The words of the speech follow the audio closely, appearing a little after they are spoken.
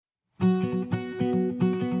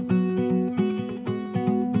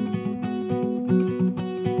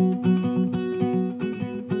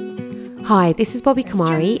Hi, this is Bobby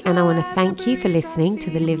Kamari, and I want to thank you for listening to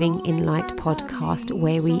the Living in Light podcast,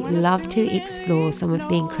 where we love to explore some of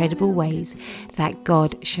the incredible ways that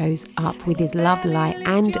God shows up with his love, light,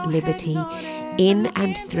 and liberty in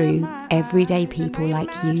and through everyday people like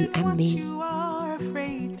you and me.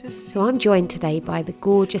 So I'm joined today by the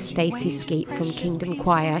gorgeous Stacey Skeete from Kingdom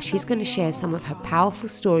Choir. She's going to share some of her powerful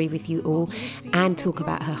story with you all and talk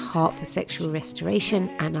about her heart for sexual restoration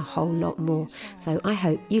and a whole lot more. So I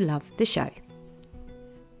hope you love the show.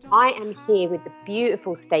 I am here with the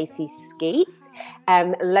beautiful Stacey Skeete.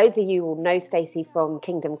 Loads of you will know Stacey from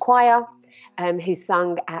Kingdom Choir, who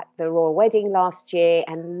sung at the Royal Wedding last year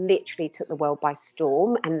and literally took the world by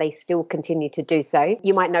storm, and they still continue to do so.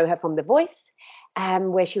 You might know her from The Voice,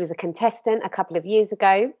 where she was a contestant a couple of years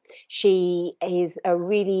ago. She is a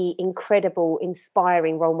really incredible,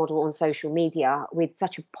 inspiring role model on social media with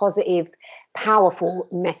such a positive, powerful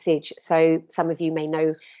message. So some of you may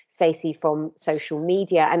know Stacey from social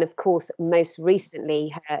media, and of course, most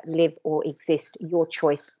recently, her Live or Exist Your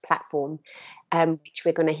Choice platform, which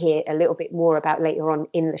we're going to hear a little bit more about later on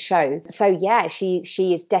in the show. So yeah, she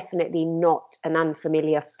is definitely not an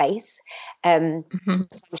unfamiliar face. So I'm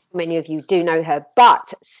sure many of you do know her,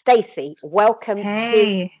 but Stacey, welcome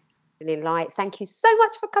to Living Light. Thank you so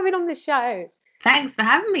much for coming on the show. Thanks for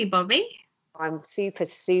having me, Bobby. I'm super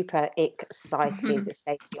excited,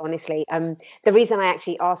 Stacey, honestly. The reason I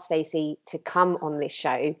actually asked Stacey to come on this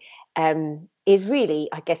show is really,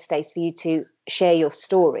 I guess, Stacey, for you to share your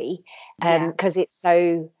story, because it's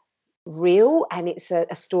so real, and it's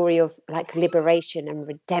a story of like liberation and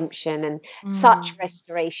redemption and such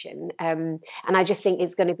restoration. And I just think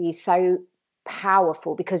it's going to be so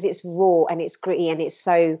powerful because it's raw and it's gritty and it's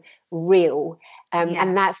so real.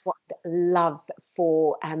 And that's what I love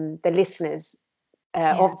for the listeners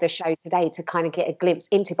of the show today to kind of get a glimpse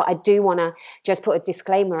into. But I do want to just put a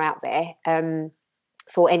disclaimer out there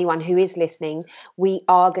for anyone who is listening. We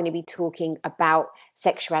are going to be talking about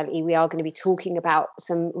sexuality. We are going to be talking about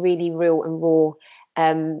some really real and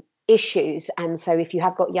raw issues. And so if you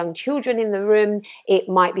have got young children in the room, it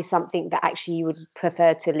might be something that actually you would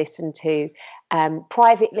prefer to listen to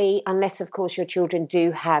privately, unless of course your children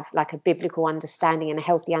do have like a biblical understanding and a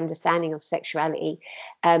healthy understanding of sexuality.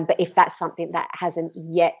 But if that's something that hasn't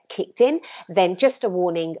yet kicked in, then just a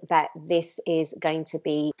warning that this is going to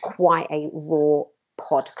be quite a raw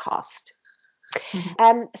podcast.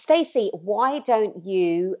 Stacey, why don't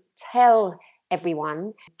you tell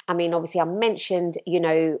everyone, I mean, obviously I mentioned,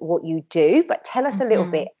 what you do, but tell us a little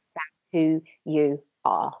bit about who you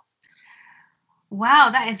are.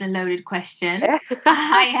 Wow, that is a loaded question.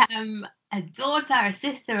 I am a daughter, a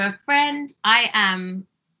sister, a friend. I am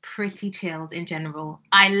pretty chilled in general.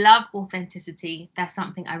 I love authenticity. That's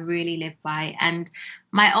something I really live by. And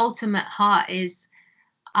my ultimate heart is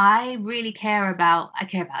I care about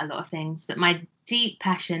a lot of things, but my deep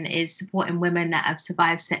passion is supporting women that have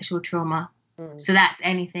survived sexual trauma. So that's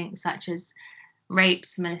anything such as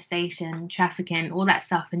rapes, molestation, trafficking, all that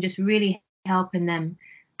stuff, and just really helping them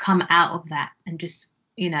come out of that and just,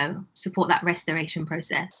 support that restoration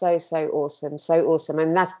process. So awesome.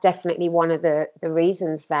 And that's definitely one of the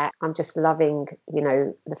reasons that I'm just loving,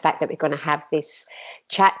 the fact that we're going to have this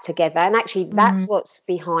chat together. And actually that's what's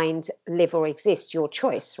behind Live or Exist Your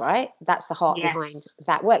Choice, right? That's the heart behind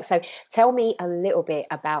that work. So tell me a little bit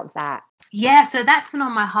about that. Yeah, so that's been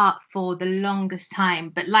on my heart for the longest time.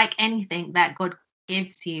 But like anything that God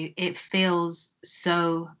gives you, it feels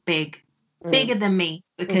so bigger than me,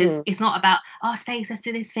 because it's not about, Stacey, let's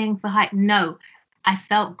do this thing for hype. No, I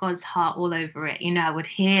felt God's heart all over it. I would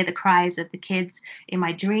hear the cries of the kids in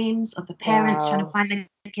my dreams, of the parents trying to find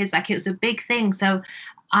the kids. Like, it was a big thing. So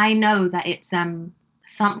I know that it's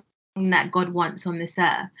something that God wants on this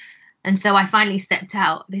earth. And so I finally stepped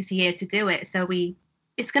out this year to do it. So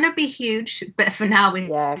it's going to be huge, but for now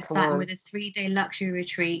we're starting with a 3-day luxury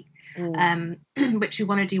retreat, which we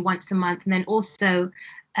want to do once a month, and then also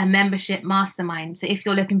a membership mastermind. So if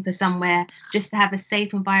you're looking for somewhere just to have a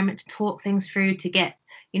safe environment to talk things through, to get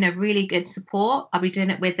really good support, I'll be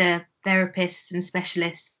doing it with a therapist and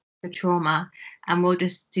specialist for trauma, and we'll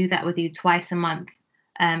just do that with you twice a month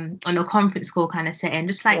on a conference call kind of setting,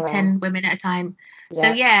 just like 10 women at a time.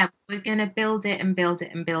 So we're going to build it and build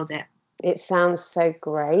it and build it. It sounds so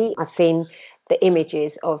great. I've seen the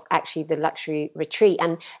images of actually the luxury retreat,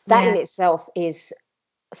 and that in itself is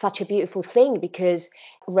such a beautiful thing, because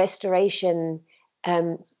restoration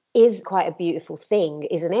is quite a beautiful thing,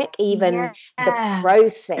 isn't it? Even the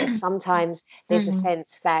process, sometimes there's a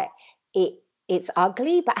sense that it it's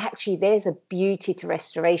ugly, but actually there's a beauty to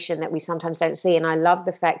restoration that we sometimes don't see. And I love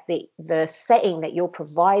the fact that the setting that you're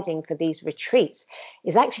providing for these retreats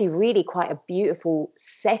is actually really quite a beautiful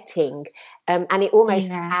setting. And it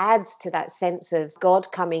almost adds to that sense of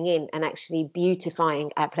God coming in and actually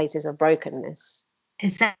beautifying our places of brokenness.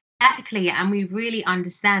 Exactly. And we really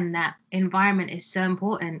understand that environment is so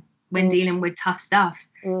important when dealing with tough stuff.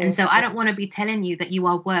 And so I don't want to be telling you that you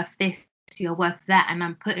are worth this, you're worth that, and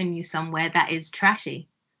I'm putting you somewhere that is trashy.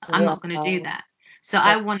 I'm not going to do that. So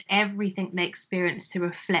I want everything they experience to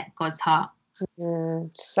reflect God's heart.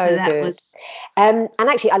 So that good. And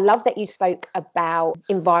actually, I love that you spoke about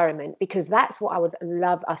environment, because that's what I would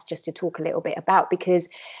love us just to talk a little bit about, because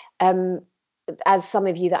as some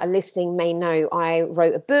of you that are listening may know, I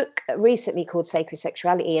wrote a book recently called Sacred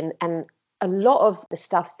Sexuality, and a lot of the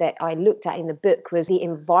stuff that I looked at in the book was the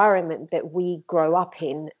environment that we grow up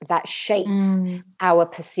in that shapes our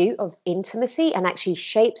pursuit of intimacy, and actually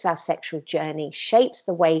shapes our sexual journey, shapes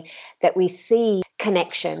the way that we see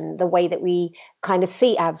connection, the way that we kind of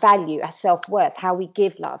see our value, our self-worth, how we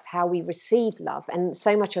give love, how we receive love. And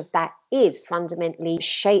so much of that is fundamentally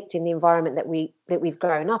shaped in the environment that we've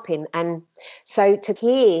grown up in. And so to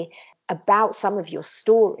hear about some of your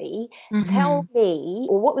story, tell me,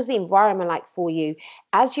 or what was the environment like for you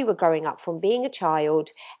as you were growing up, from being a child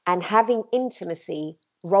and having intimacy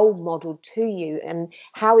role modeled to you, and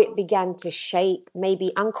how it began to shape,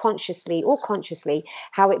 maybe unconsciously or consciously,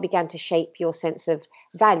 how it began to shape your sense of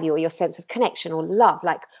value or your sense of connection or love.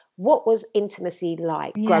 Like, what was intimacy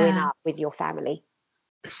like growing up with your family?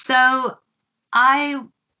 So I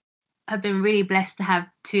have been really blessed to have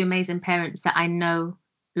two amazing parents that I know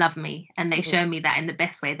love me, and they show me that in the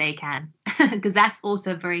best way they can, because that's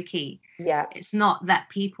also very key. It's not that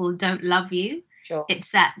people don't love you,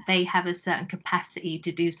 it's that they have a certain capacity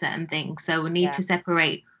to do certain things. So we need to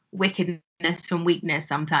separate wickedness from weakness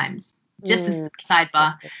sometimes, just a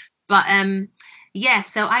sidebar. But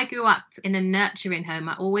so I grew up in a nurturing home.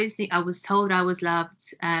 I always knew, I was told I was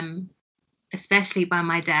loved, especially by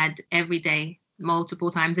my dad, every day, multiple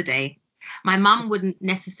times a day. My mum wouldn't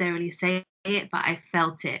necessarily say it, but I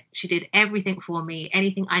felt it. She did everything for me.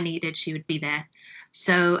 Anything I needed, she would be there.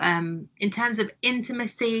 So in terms of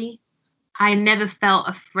intimacy, I never felt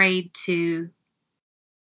afraid to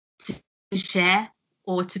share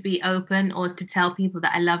or to be open or to tell people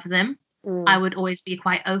that I love them. I would always be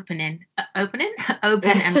quite open and welcoming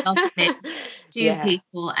to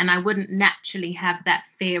people, and I wouldn't naturally have that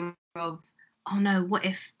fear of, oh no, what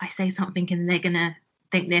if I say something and they're gonna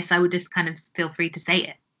think this? I would just kind of feel free to say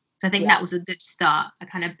it. So I think that was a good start. I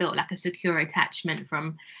kind of built like a secure attachment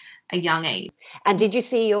from a young age. And did you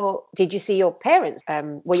see your parents?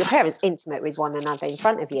 Were your parents intimate with one another in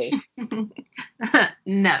front of you?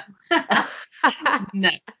 No.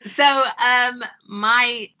 No. So as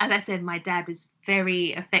I said, my dad was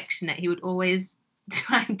very affectionate. He would always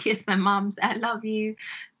try and kiss my mum, say, I love you.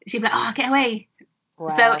 She'd be like, oh, get away. Wow.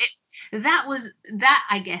 So that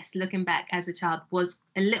I guess, looking back as a child, was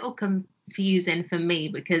a little confusing for me,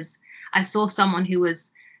 because I saw someone who was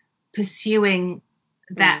pursuing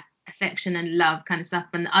that affection and love kind of stuff,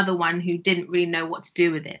 and the other one who didn't really know what to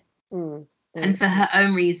do with it. And for her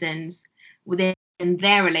own reasons, within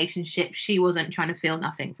their relationship, she wasn't trying to feel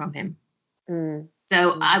nothing from him.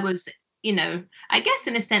 So I was, I guess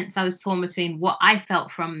in a sense I was torn between what I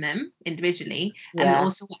felt from them individually and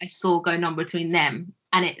also what I saw going on between them.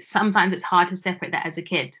 And sometimes it's hard to separate that as a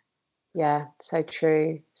kid. Yeah, so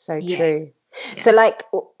true. So true. Yeah. So like,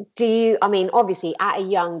 obviously at a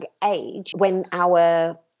young age, when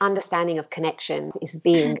our understanding of connection is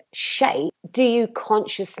being shaped, do you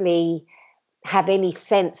consciously have any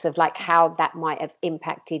sense of like how that might have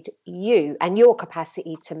impacted you and your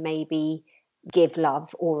capacity to maybe give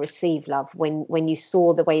love or receive love when you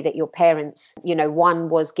saw the way that your parents, one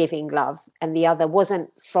was giving love and the other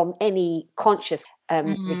wasn't from any conscious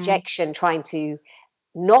rejection, trying to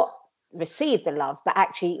not receive the love, but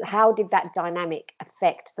actually how did that dynamic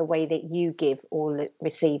affect the way that you give or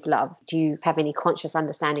receive love? Do you have any conscious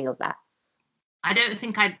understanding of that? I don't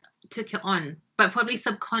think I took it on, but probably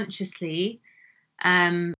subconsciously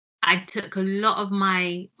I took a lot of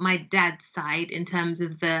my dad's side in terms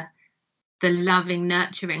of the loving,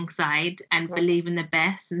 nurturing side and believing the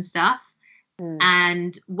best and stuff.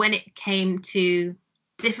 And when it came to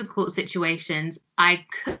difficult situations, I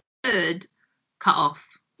could cut off,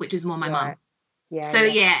 which is more my mum.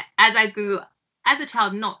 As I grew as a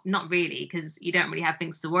child, not really, because you don't really have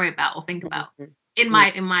things to worry about or think about in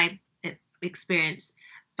my experience.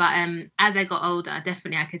 But as I got older,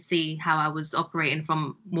 definitely I could see how I was operating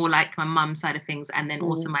from more like my mum's side of things, and then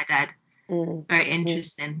also my dad. Very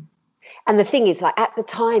interesting. And the thing is, like, at the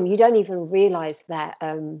time, you don't even realize that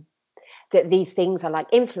that these things are like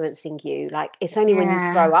influencing you. Like, it's only when you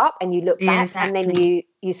grow up and you look Yeah, back and then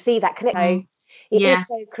you see that connection. So it is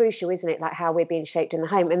so crucial, isn't it? Like how we're being shaped in the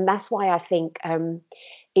home. And that's why I think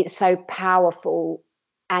it's so powerful,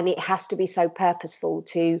 and it has to be so purposeful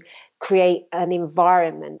to create an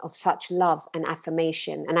environment of such love and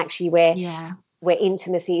affirmation, and actually where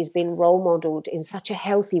intimacy has been role modeled in such a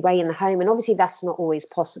healthy way in the home. And obviously that's not always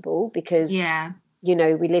possible because you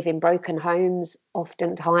know, we live in broken homes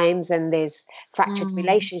oftentimes, and there's fractured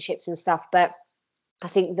relationships and stuff. But I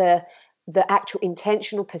think the actual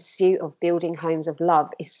intentional pursuit of building homes of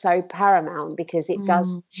love is so paramount, because it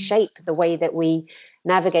does shape the way that we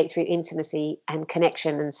navigate through intimacy and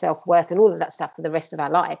connection and self-worth and all of that stuff for the rest of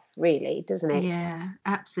our life, really, doesn't it? Yeah,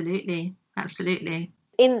 absolutely. Absolutely.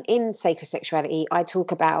 In Sacred Sexuality, I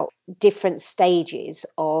talk about different stages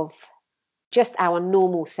of just our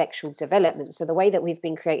normal sexual development. So the way that we've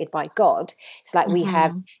been created by God, it's like we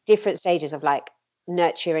have different stages of like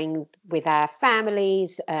nurturing with our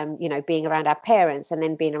families, you know, being around our parents, and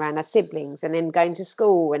then being around our siblings, and then going to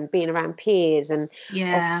school and being around peers, and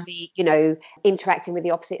obviously, you know, interacting with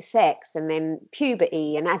the opposite sex, and then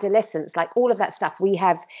puberty and adolescence, like all of that stuff. We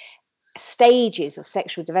have stages of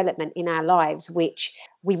sexual development in our lives which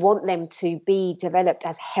we want them to be developed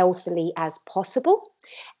as healthily as possible.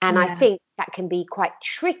 And I think that can be quite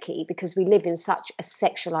tricky because we live in such a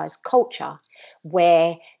sexualized culture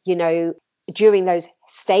where, you know, during those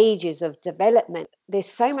stages of development,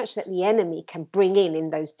 there's so much that the enemy can bring in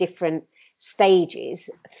those different stages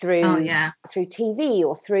through TV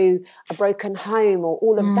or through a broken home or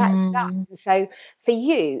all of that stuff. And so for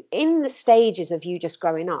you, in the stages of you just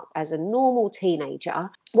growing up as a normal teenager,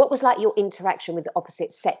 what was like your interaction with the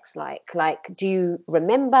opposite sex like? Like, do you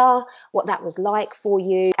remember what that was like for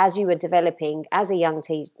you as you were developing as a young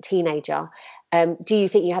teenager? Do you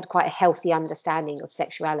think you had quite a healthy understanding of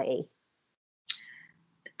sexuality?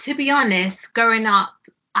 To be honest, growing up,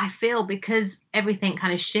 I feel because everything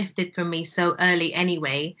kind of shifted for me so early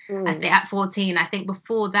anyway. I think at 14, I think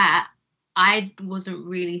before that, I wasn't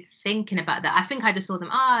really thinking about that. I think I just saw them,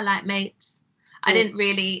 like mates. I didn't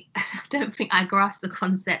really, I don't think I grasped the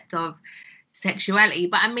concept of sexuality.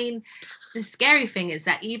 But I mean, the scary thing is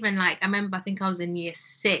that even like, I remember, I think I was in year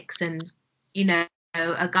 6, and, you know,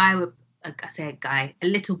 a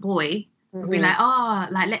little boy would be like,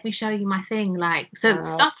 like, let me show you my thing. Like, so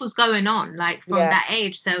stuff was going on like from that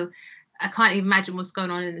age. So I can't even imagine what's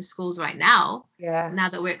going on in the schools right now. Now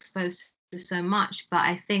that we're exposed to so much. But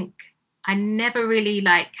I think I never really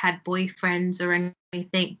like had boyfriends or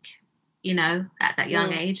anything, you know, at that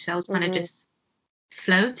young age. So I was kind of just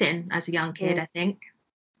floating as a young kid, I think.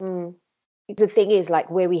 The thing is, like,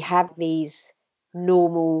 where we have these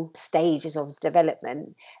normal stages of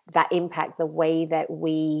development that impact the way that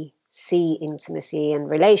we see intimacy and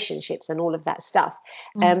relationships and all of that stuff.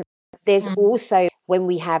 There's also when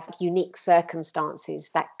we have unique circumstances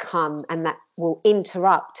that come and that will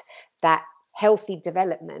interrupt that healthy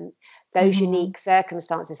development. Those unique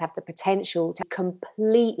circumstances have the potential to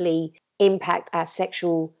completely impact our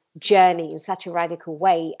sexual journey in such a radical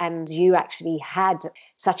way. And you actually had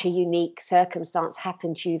such a unique circumstance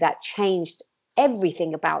happen to you that changed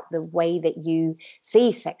everything about the way that you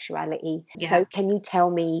see sexuality. So can you tell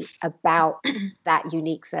me about that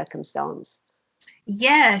unique circumstance?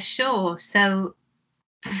 Yeah, sure. So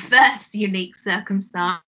the first unique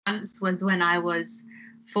circumstance was when I was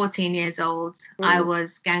 14 years old. I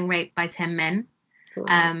was gang raped by 10 men.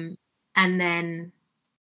 And then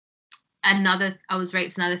I was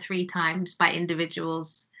raped another 3 times by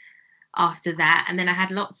individuals after that. And then I had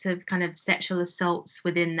lots of kind of sexual assaults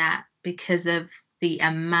within that because of the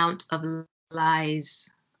amount of lies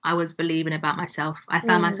I was believing about myself. I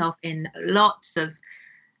found myself in lots of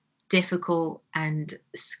difficult and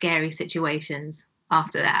scary situations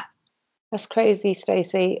after that. That's crazy,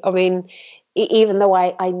 Stacey. I mean, even though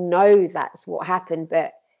I know that's what happened,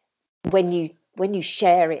 but when you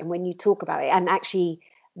share it and when you talk about it, and actually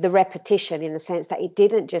the repetition in the sense that it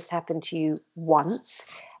didn't just happen to you once,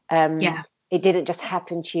 it didn't just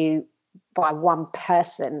happen to you by one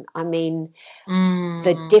person. I mean,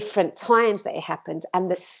 the different times that it happened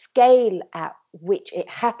and the scale at which it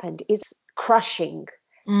happened is crushing.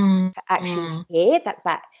 To actually hear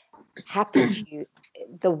that happened to you,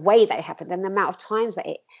 the way that it happened and the amount of times that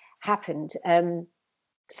it happened.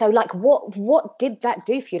 So like what did that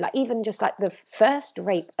do for you? Like even just like the first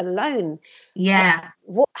rape alone.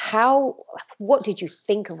 What did you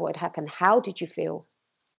think of what had happened? How did you feel?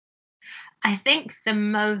 I think the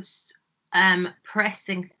most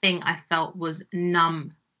pressing thing I felt was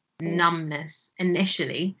numbness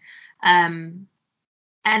initially. And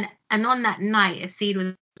on that night, a seed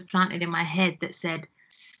was planted in my head that said,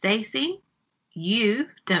 Stacey, you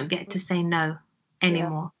don't get to say no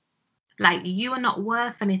anymore. Like, you are not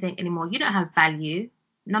worth anything anymore. You don't have value.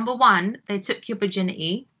 Number one, they took your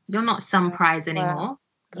virginity. You're not some prize anymore. Wow.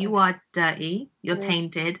 You are dirty. You're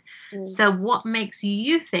tainted. So what makes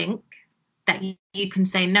you think that you can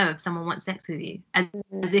say no if someone wants sex with you,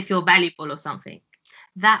 as if you're valuable or something?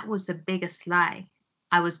 That was the biggest lie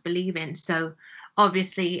I was believing. So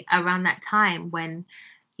obviously around that time when,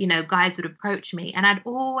 you know, guys would approach me, and I'd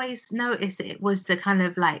always notice it was the kind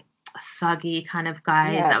of like thuggy kind of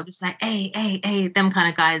guys that were just like, hey, them kind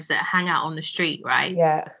of guys that hang out on the street, right?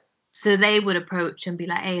 Yeah. So they would approach and be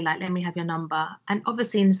like, hey, like, let me have your number. And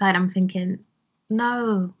obviously inside I'm thinking,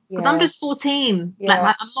 no, because I'm just 14.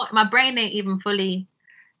 Like my brain ain't even fully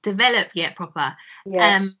developed yet proper.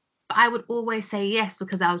 But I would always say yes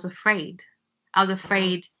because I was afraid.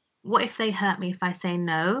 What if they hurt me if I say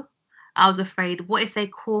no? I was afraid, what if they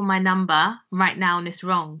call my number right now and it's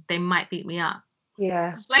wrong? They might beat me up. Yeah.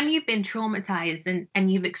 Because when you've been traumatized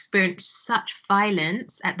and you've experienced such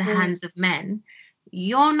violence at the hands of men,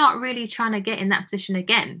 you're not really trying to get in that position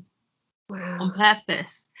again on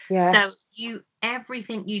purpose. Yeah. So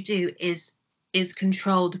everything you do is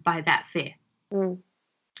controlled by that fear.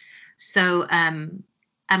 So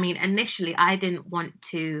I mean, initially I didn't want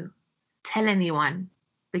to tell anyone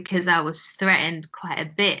because I was threatened quite a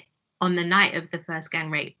bit on the night of the first gang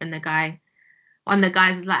rape. And one of the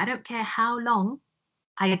guys was like, I don't care how long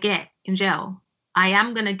I get in jail, I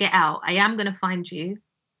am going to get out. I am going to find you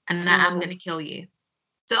and I am going to kill you.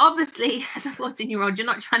 So obviously, as a 14-year-old, you're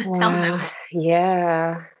not trying to tell no one.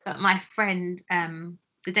 Yeah. But my friend,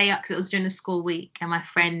 the day after, it was during the school week, and my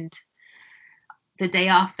friend, the day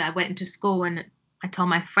after, I went into school and I told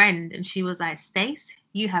my friend, and she was like, Stace,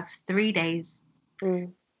 you have 3 days. It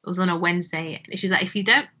was on a Wednesday. And she's like, if you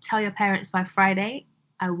don't tell your parents by Friday,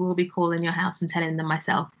 I will be calling your house and telling them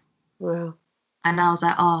myself. Wow. And I was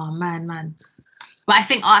like, oh, man. But I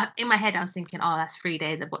think in my head, I was thinking, oh, that's 3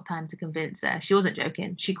 days. I've got time to convince her. She wasn't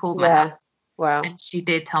joking. She called my house. Wow. And she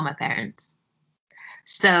did tell my parents.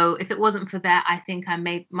 So if it wasn't for that, I think I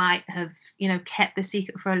might have, you know, kept the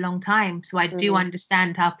secret for a long time. So I do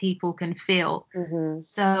understand how people can feel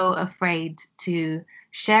so afraid to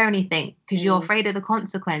share anything because you're afraid of the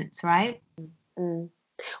consequence, right?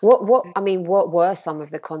 What were some of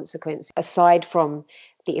the consequences aside from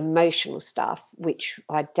the emotional stuff, which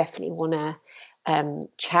I definitely want to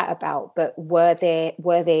chat about, but were there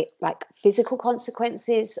like physical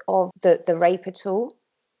consequences of the rape at all?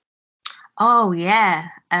 Oh yeah,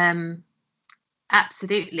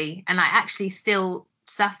 absolutely. And I actually still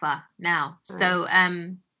suffer now. So I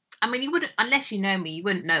mean, you wouldn't, unless you know me, you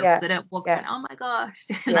wouldn't know because I don't walk around, oh my gosh.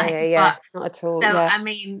 Not at all. So I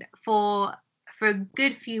mean, for a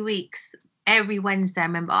good few weeks, every Wednesday, I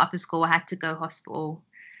remember after school, I had to go hospital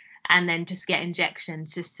and then just get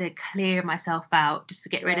injections just to clear myself out, just to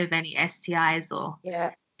get rid of any STIs or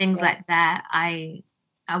things like that. I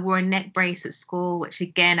wore a neck brace at school, which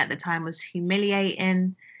again at the time was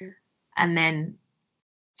humiliating. And then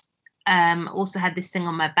also had this thing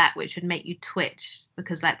on my back which would make you twitch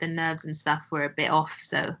because like the nerves and stuff were a bit off.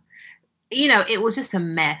 So, you know, it was just a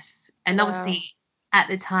mess. And obviously at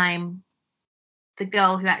the time, the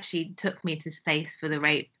girl who actually took me to space for the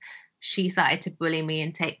rape, she started to bully me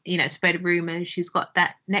and spread rumors. She's got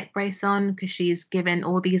that neck brace on because she's given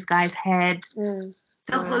all these guys head.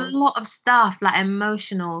 There's a lot of stuff, like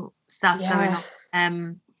emotional stuff going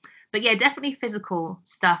on. But yeah, definitely physical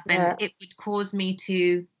stuff. And it would cause me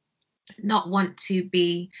to not want to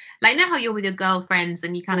be like, now how you're with your girlfriends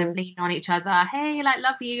and you kind of lean on each other. Hey, like,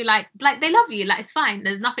 love you. Like they love you. Like, it's fine.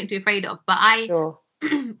 There's nothing to be afraid of. But I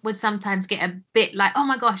would sometimes get a bit like, oh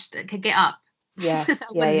my gosh, could get up. Because I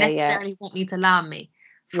wouldn't necessarily want you to love me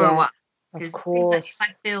for a while. Of course. Like,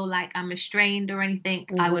 if I feel like I'm restrained or anything,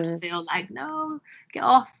 I would feel like, no, get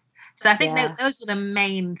off. So I think those were the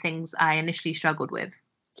main things I initially struggled with.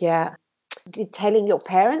 Yeah. Did telling your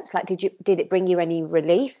parents, like, did it bring you any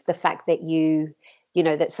relief, the fact that you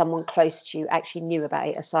know that someone close to you actually knew about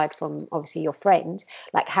it, aside from obviously your friend?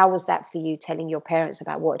 Like, how was that for you, telling your parents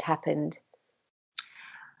about what had happened?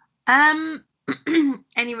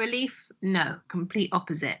 Any relief? No, complete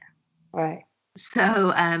opposite. Right.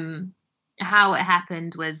 So how it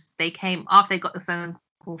happened was they came after they got the phone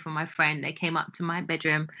call from my friend. They came up to my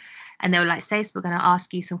bedroom and they were like, Stacey, we're going to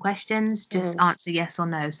ask you some questions, just answer yes or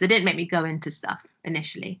no. So they didn't make me go into stuff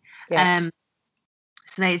initially. So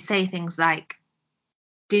they'd say things like,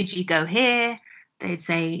 did you go here? They'd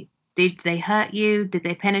say, did they hurt you? Did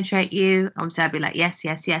they penetrate you? Obviously I'd be like, yes,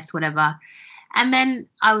 whatever. And then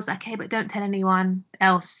I was like, okay, but don't tell anyone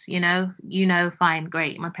else, fine,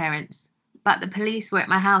 great, my parents. But the police were at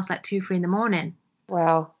my house like 2, 3 in the morning.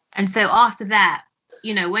 Wow. And so after that,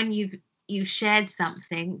 when you've shared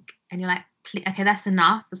something and you're like, okay, that's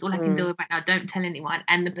enough. That's all I can do right now. Don't tell anyone.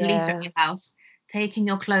 And the police are at your house, taking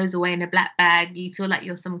your clothes away in a black bag. You feel like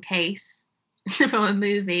you're some case from a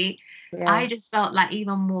movie. Yeah. I just felt like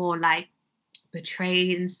even more like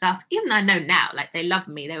betrayed and stuff. Even though I know now, like they loved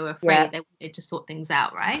me, they were afraid, they wanted to sort things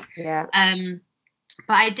out, right? Yeah.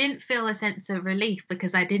 But I didn't feel a sense of relief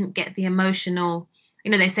because I didn't get the emotional.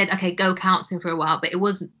 They said, okay, go counseling for a while, but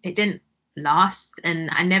it didn't last, and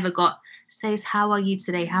I never got, Stace, how are you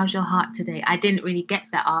today? How's your heart today? I didn't really get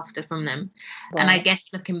that after from them. Right. And I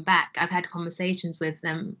guess looking back, I've had conversations with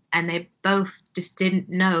them, and they both just didn't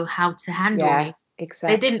know how to handle me.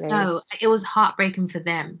 Exactly. They didn't know. It was heartbreaking for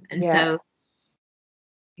them, and so.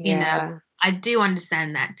 I do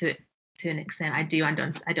understand that to an extent. I do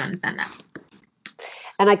understand that.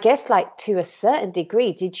 And I guess, like, to a certain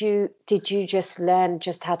degree, did you just learn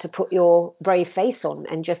just how to put your brave face on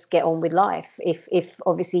and just get on with life? If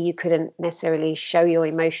obviously you couldn't necessarily show your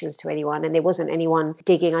emotions to anyone, and there wasn't anyone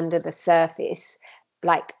digging under the surface,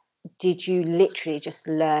 like, did you literally just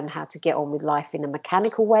learn how to get on with life in a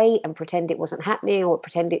mechanical way and pretend it wasn't happening, or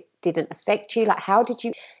pretend it didn't affect you? Like, how did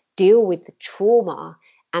you deal with the trauma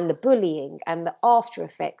and the bullying and the after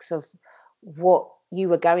effects of what you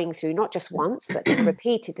were going through, not just once, but then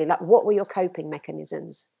repeatedly? Like, what were your coping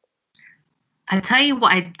mechanisms? I'll tell you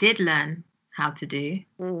what I did learn how to do.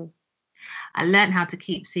 I learned how to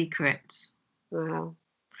keep secrets. Wow.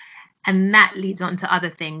 And that leads on to other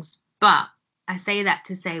things. But I say that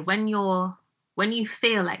to say, when you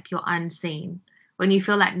feel like you're unseen, when you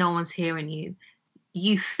feel like no one's hearing you,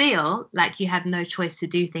 you feel like you have no choice to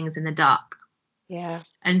do things in the dark. Yeah.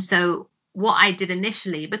 And so what I did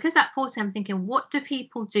initially, because at 40 I'm thinking, what do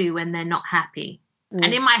people do when they're not happy?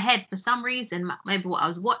 And in my head, for some reason, maybe what I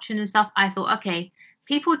was watching and stuff, I thought, okay,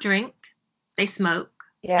 people drink, they smoke,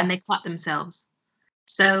 and they cut themselves.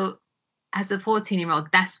 So as a 14-year-old,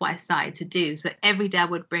 that's what I started to do. So every day I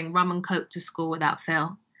would bring rum and coke to school without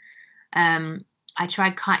fail. I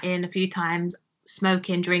tried cutting a few times,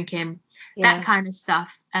 smoking, drinking, that kind of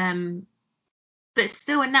stuff. But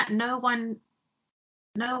still in that, no one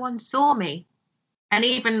saw me. And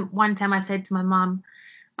even one time I said to my mum,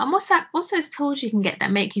 what's those pills you can get that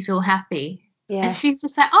make you feel happy? Yeah. And she's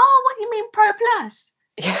just like, oh, what do you mean Pro Plus?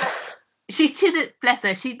 Yeah. She didn't, bless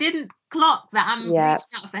her, she didn't clock that I'm reaching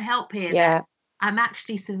out for help here. Yeah. That I'm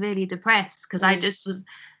actually severely depressed, because I just was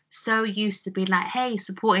so used to be like, hey,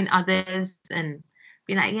 supporting others and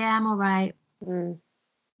be like, yeah, I'm all right.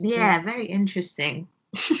 Yeah, very interesting.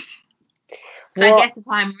 So I guess if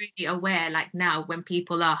I'm really aware, like now when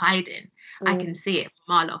people are hiding, I can see it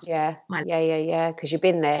from mile off. Yeah, because you've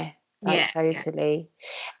been there. Like, totally.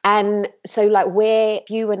 And so, like, where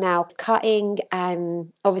you were now cutting,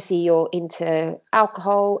 and obviously you're into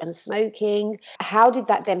alcohol and smoking, how did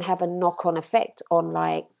that then have a knock-on effect on,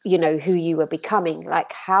 like, who you were becoming?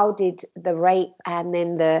 Like, how did the rape and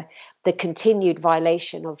then the continued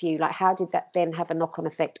violation of you, like, how did that then have a knock-on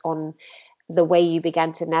effect on the way you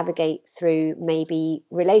began to navigate through maybe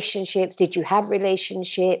relationships? Did you have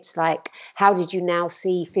relationships? Like, how did you now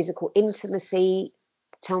see physical intimacy?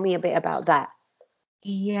 Tell me a bit about that.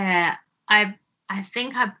 Yeah, I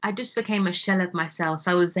think I just became a shell of myself.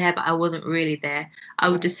 So I was there, but I wasn't really there. I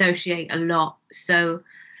would dissociate a lot. So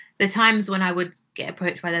the times when I would get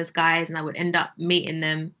approached by those guys and I would end up meeting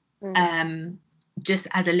them, just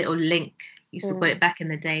as a little link, used to put it back in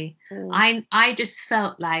the day. I just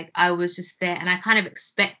felt like I was just there, and I kind of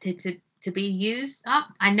expected to be used up.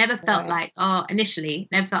 I never felt like, initially,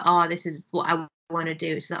 never felt, this is what I want to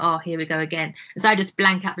do. It's like, here we go again. And so I just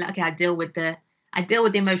blank out, like, okay, I deal with the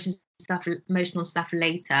emotional stuff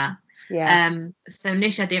later. So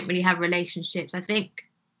initially I didn't really have relationships. I think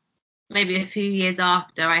maybe a few years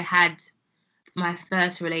after I had my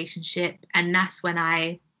first relationship, and that's when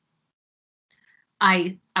I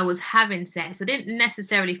was having sex. I didn't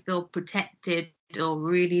necessarily feel protected or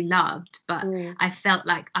really loved, but I felt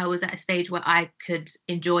like I was at a stage where I could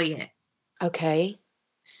enjoy it. Okay.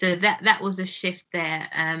 So that was a shift there.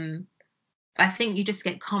 I think you just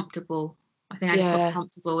get comfortable. I think I just got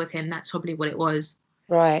comfortable with him. That's probably what it was.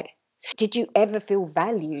 Right. Did you ever feel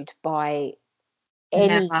valued by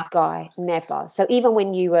any guy? Never. So even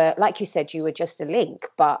when you were, like you said, you were just a link,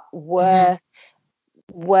 but were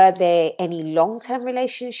there any long-term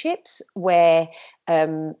relationships where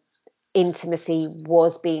intimacy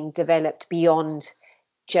was being developed beyond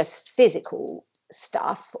just physical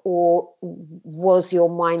stuff, or was your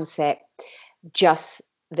mindset just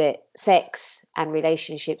that sex and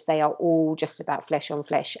relationships, they are all just about flesh on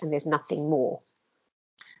flesh, and there's nothing more.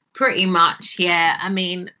 Pretty much, yeah. I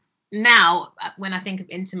mean, now when I think of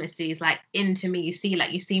intimacy, it's like into me. You see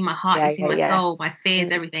my heart, you see my soul, my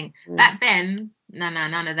fears, everything. Back then, no,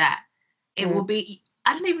 none of that. It will be.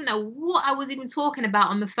 I don't even know what I was even talking about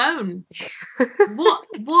on the phone.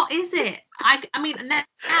 What is it? I mean, now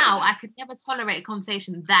I could never tolerate a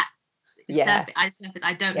conversation that surface.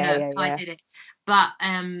 I don't know how I did it, but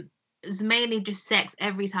it was mainly just sex.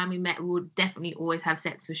 Every time we met, we would definitely always have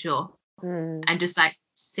sex for sure, and just like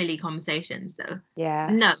silly conversations. So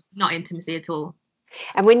no, not intimacy at all.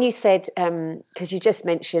 And when you said, because you just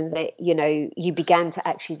mentioned that, you know, you began to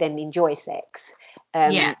actually then enjoy sex,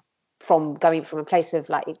 from going from a place of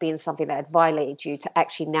like it being something that had violated you to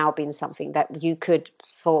actually now being something that you could,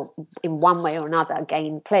 for in one way or another,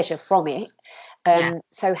 gain pleasure from it.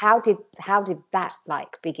 So how did that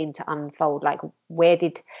like begin to unfold? Like, where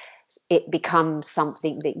did it become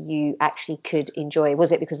something that you actually could enjoy?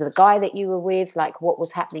 Was it because of the guy that you were with? Like, what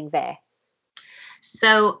was happening there?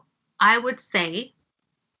 So I would say,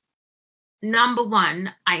 number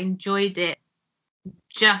one, I enjoyed it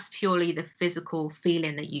just purely the physical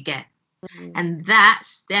feeling that you get. And that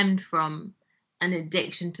stemmed from an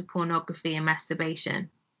addiction to pornography and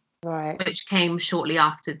masturbation, which came shortly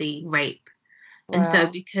after the rape. And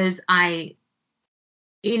so because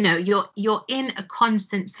you know, you're in a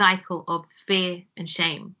constant cycle of fear and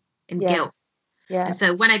shame and guilt. And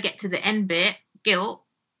so when I get to the end bit, guilt,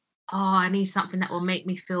 I need something that will make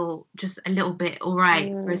me feel just a little bit all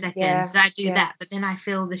right for a second. So I do that, but then I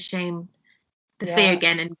feel the shame, the fear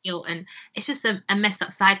again, and guilt, and it's just a messed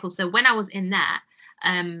up cycle. So when I was in that,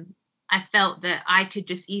 I felt that I could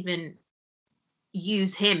just even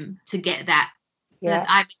use him to get that. But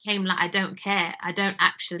I became like, I don't care. I don't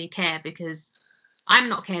actually care, because I'm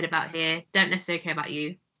not cared about here. Don't necessarily care about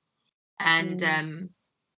you. And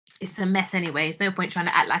it's a mess anyway. There's no point trying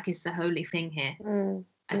to act like it's the holy thing here.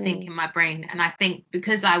 I think in my brain. And I think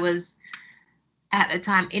because I was at the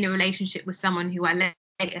time in a relationship with someone who I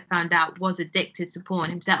later found out was addicted to porn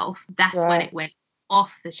himself, that's when it went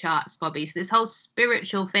off the charts, Bobby. So this whole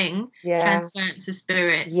spiritual thing, transference to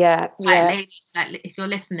spirits. Ladies, like, if you're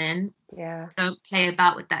listening, don't play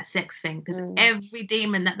about with that sex thing, because every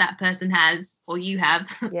demon that person has, or you have,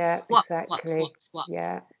 swap.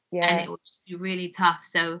 And it will just be really tough.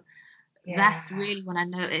 So that's really when I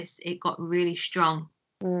noticed it got really strong.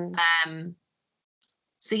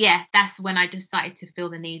 So that's when I just started to feel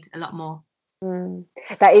the need a lot more.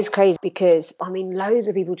 That is crazy, because I mean, loads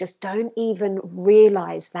of people just don't even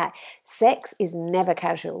realize that sex is never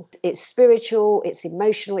casual. It's spiritual, it's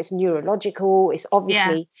emotional, it's neurological, it's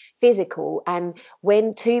obviously physical. And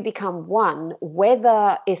when two become one,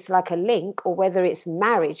 whether it's like a link or whether it's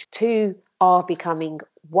marriage, two are becoming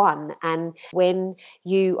one. And when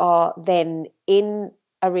you are then in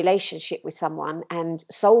a relationship with someone and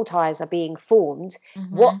soul ties are being formed,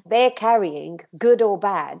 what they're carrying, good or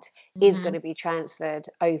bad, is going to be transferred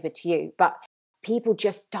over to you. But people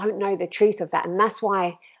just don't know the truth of that. And that's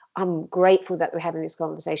why I'm grateful that we're having this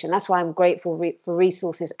conversation. That's why I'm grateful for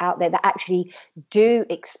resources out there that actually do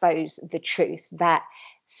expose the truth, that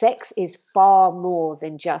sex is far more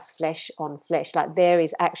than just flesh on flesh. Like, there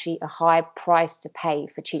is actually a high price to pay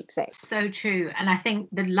for cheap sex. So true. And I think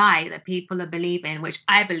the lie that people are believing, which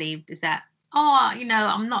I believed, is that, you know,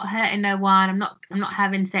 I'm not hurting no one. I'm not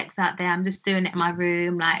having sex out there. I'm just doing it in my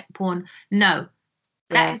room, like porn. No,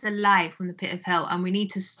 that is a lie from the pit of hell. And we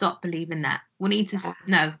need to stop believing that. We need to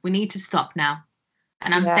stop now.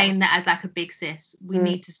 And I'm saying that as like a big sis. We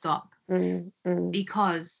need to stop.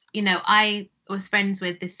 Because, you know, I was friends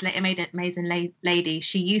with this amazing lady.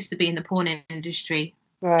 She used to be in the porn industry,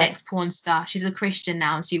 ex-porn star. She's a Christian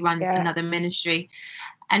now, and she runs another ministry.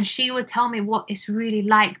 And she would tell me what it's really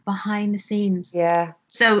like behind the scenes.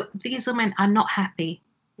 So these women are not happy.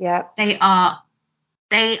 They are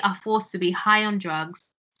forced to be high on drugs.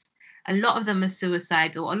 A lot of them are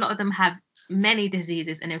suicidal. A lot of them have many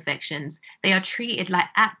diseases and infections. They are treated like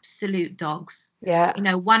absolute dogs. You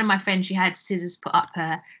know, one of my friends, she had scissors put up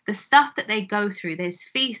her. The stuff that they go through, there's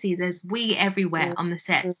feces, there's wee everywhere on the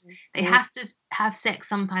sets. They have to have sex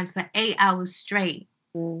sometimes for 8 hours straight.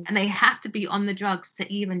 And they have to be on the drugs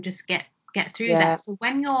to even just get through that. So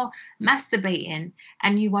when you're masturbating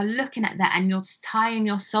and you are looking at that and you're tying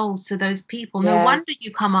your souls to those people, no wonder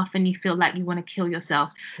you come off and you feel like you want to kill yourself.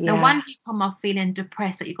 No wonder you come off feeling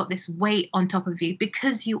depressed, that you've got this weight on top of you,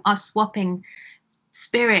 because you are swapping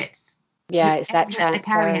spirits Yeah, it's that whoever they're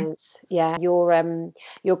carrying. transference. Yeah,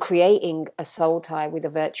 you're creating a soul tie with a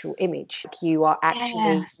virtual image. You are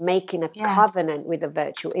actually Yes. making a Yeah. covenant with a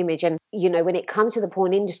virtual image. And when it comes to the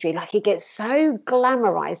porn industry, like, it gets so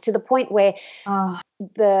glamorized to the point where Oh,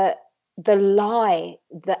 the lie,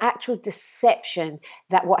 the actual deception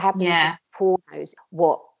that what happens yeah. in pornos,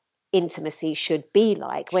 what intimacy should be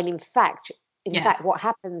like, when in fact Yeah. what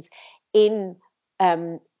happens in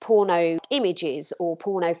porno images or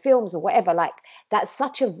porno films or whatever, like, that's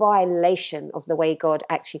such a violation of the way God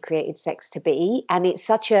actually created sex to be. And it's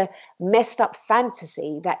such a messed up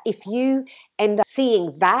fantasy that if you end up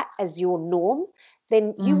seeing that as your norm,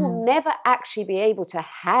 then you will never actually be able to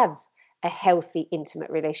have a healthy,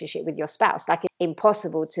 intimate relationship with your spouse. Like, it's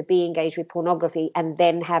impossible to be engaged with pornography and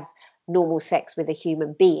then have normal sex with a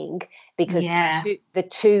human being, because Yeah. the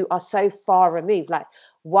two are so far removed. Like,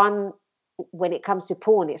 one, when it comes to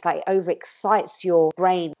porn, it's like overexcites your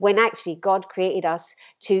brain, when actually God created us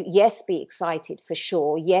to, yes, be excited for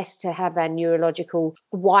sure, yes, to have our neurological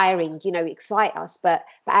wiring, excite us, but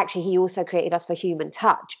actually he also created us for human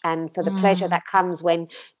touch and for the pleasure that comes when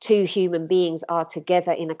two human beings are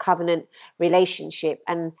together in a covenant relationship.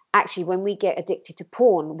 And actually, when we get addicted to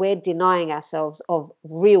porn, we're denying ourselves of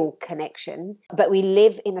real connection. But we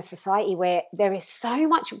live in a society where there is so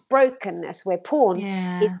much brokenness, where porn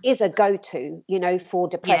is a go-to, for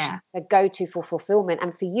depression, it's a go-to for fulfillment.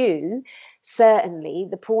 And for you, certainly,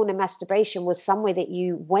 the porn and masturbation was somewhere that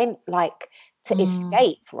you went, like, to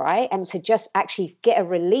escape, right? And to just actually get a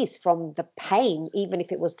release from the pain, even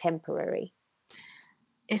if it was temporary.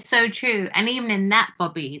 It's so true. And even in that,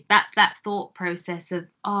 Bobby, that thought process of,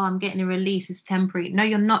 oh, I'm getting a release is temporary. No,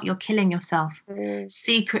 you're not. You're killing yourself.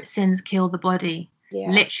 Secret sins kill the body. Yeah.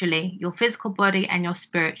 Literally, your physical body and your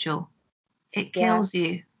spiritual. It kills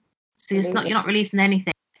you. So you're not releasing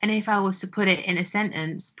anything. And if I was to put it in a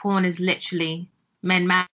sentence, porn is literally men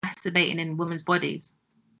masturbating in women's bodies.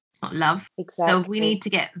 It's not love. Exactly. So we need to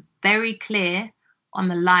get very clear on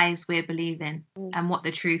the lies we're believing and what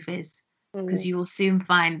the truth is. Because you will soon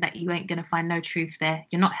find that you ain't going to find no truth there.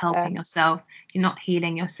 You're not helping yourself. You're not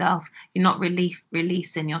healing yourself. You're not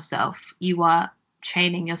releasing yourself. You are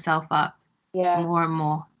chaining yourself up more and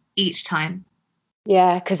more each time.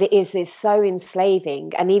 Yeah, because it's so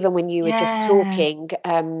enslaving. And even when you were just talking,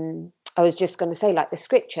 I was just going to say, like, the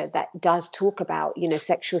scripture that does talk about,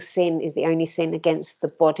 sexual sin is the only sin against the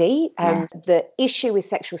body. The issue with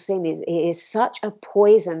sexual sin is it is such a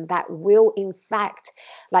poison that will, in fact,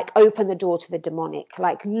 like, open the door to the demonic,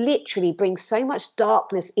 like, literally bring so much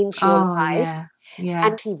darkness into your life, and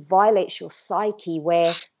actually violates your psyche,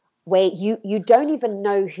 where you don't even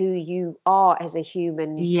know who you are as a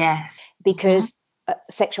human. Yes. Because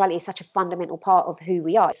sexuality is such a fundamental part of who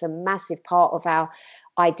we are. It's a massive part of our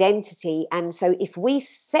identity. And so if we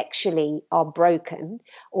sexually are broken,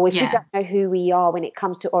 or if we don't know who we are when it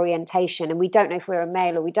comes to orientation, and we don't know if we're a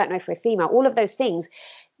male or we don't know if we're a female, all of those things,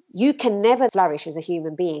 you can never flourish as a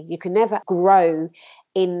human being. You can never grow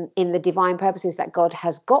in the divine purposes that God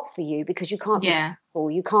has got for you, because you can't be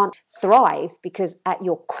fruitful, you can't thrive, because at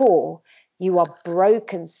your core you are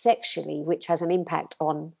broken sexually, which has an impact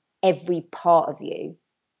on every part of you.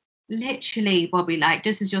 Literally, Bobby, like,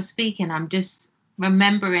 just as you're speaking, I'm just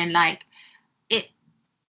remembering, like,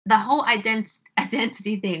 the whole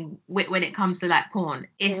identity thing when it comes to, like, porn,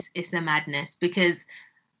 it's a madness, because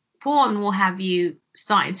porn will have you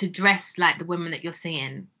starting to dress like the women that you're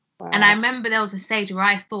seeing. Wow. And I remember there was a stage where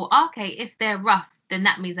I thought, okay, if they're rough, then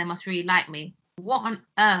that means they must really like me. What on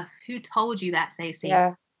earth? Who told you that, Stacey?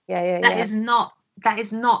 That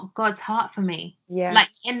is not God's heart for me. Yeah. Like,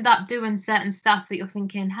 you end up doing certain stuff that you're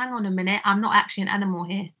thinking, hang on a minute, I'm not actually an animal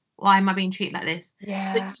here. Why am I being treated like this?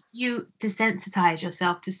 Yeah. But you desensitize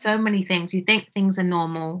yourself to so many things. You think things are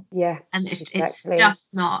normal. Yeah. And it's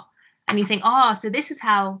just not. And you think, oh, so this is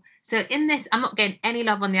how. So in this, I'm not getting any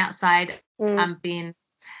love on the outside. I'm being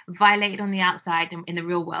violated on the outside in the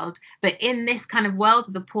real world. But in this kind of world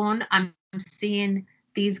of the porn, I'm seeing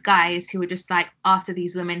these guys who are just, like, after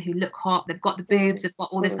these women who look hot, they've got the boobs, they've got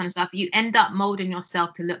all this kind of stuff. You end up molding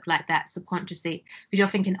yourself to look like that subconsciously, because you're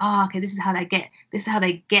thinking, oh, okay, this is how they get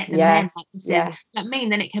the men. Like, this is, I mean,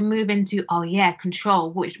 then it can move into, oh yeah,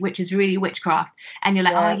 control, which is really witchcraft. And you're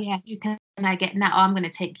like, oh yeah, you can I get now? Oh, I'm going to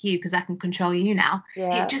take you because I can control you now.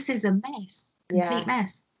 It just is a mess, complete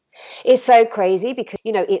mess. It's so crazy, because,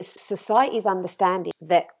 it's society's understanding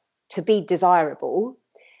that to be desirable,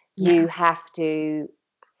 you have to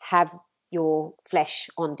have your flesh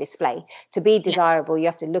on display. To be desirable, you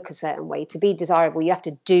have to look a certain way. To be desirable, you have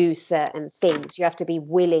to do certain things. You have to be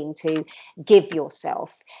willing to give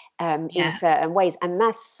yourself in certain ways. And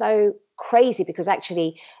that's so crazy, because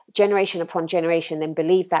actually generation upon generation then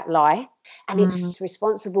believe that lie, and it's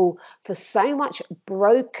responsible for so much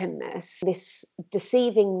brokenness. This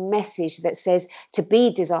deceiving message that says to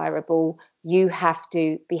be desirable, you have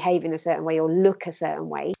to behave in a certain way or look a certain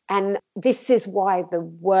way. And this is why the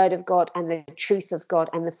word of God and the truth of God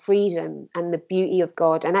and the freedom and the beauty of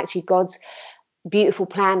God, and actually God's beautiful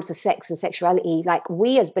plan for sex and sexuality, like,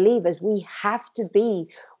 we as believers, we have to be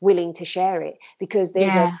willing to share it, because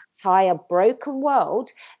there's an entire broken world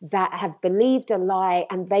that have believed a lie,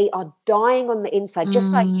 and they are dying on the inside,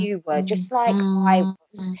 just like you were, just like I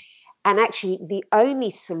was. And actually the only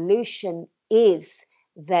solution is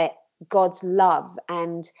that God's love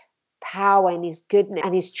and power and his goodness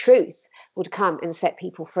and his truth would come and set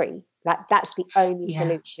people free. Like, that's the only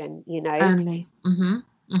solution, you know. Only.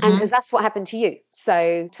 And because that's what happened to you.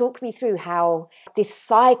 So talk me through how this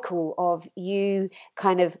cycle of you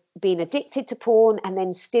kind of being addicted to porn and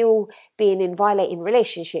then still being in violating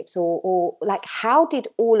relationships, or like, how did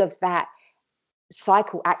all of that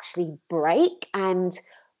cycle actually break? And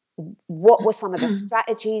what were some of the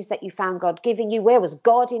strategies that you found God giving you? Where was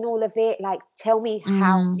God in all of it? Like, tell me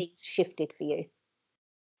how things shifted for you.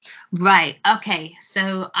 Right. Okay.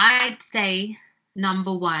 So I'd say,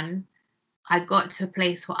 number one, I got to a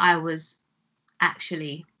place where I was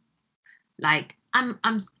actually like, I'm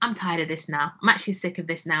tired of this now. I'm actually sick of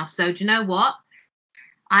this now. So do you know what?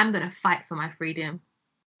 I'm going to fight for my freedom.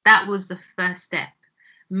 That was the first step.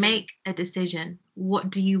 Make a decision. What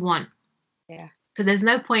do you want? Yeah. Because there's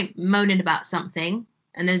no point moaning about something,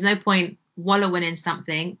 and there's no point wallowing in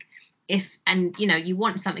something and you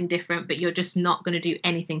want something different, but you're just not going to do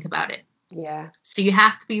anything about it. Yeah. So you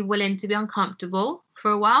have to be willing to be uncomfortable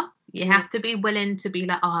for a while. You have to be willing to be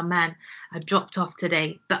like, oh man, I dropped off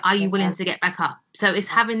today, but are you willing to get back up? So it's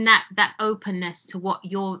having that openness to what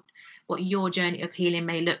your journey of healing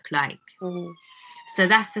may look like. So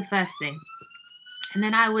that's the first thing. And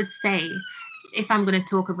then I would say, if I'm going to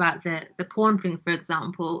talk about the porn thing, for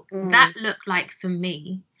example, that looked like, for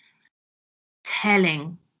me,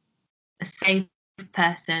 telling a safe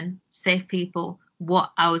person, safe people,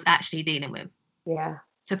 what I was actually dealing with. Yeah.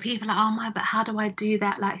 So people are like, oh my, but how do I do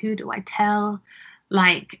that? Like, who do I tell?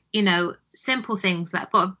 Like, simple things. Like,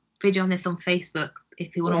 I've got a video on this on Facebook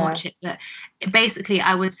if you want to watch it. But basically,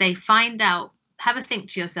 I would say, find out, have a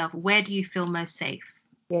think to yourself, where do you feel most safe?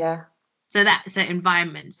 Yeah. So that's an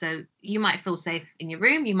environment. So you might feel safe in your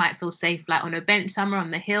room. You might feel safe like on a bench somewhere,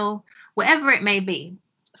 on the hill, whatever it may be.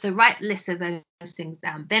 So write lists of those things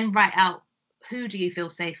down. Then write out, who do you feel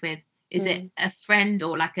safe with? Is it a friend,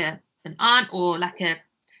 or like an aunt, or like a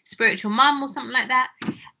spiritual mum, or something like that?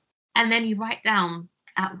 And then you write down,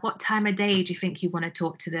 at what time of day do you think you want to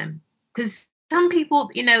talk to them? Because some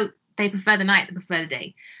people, they prefer the night, they prefer the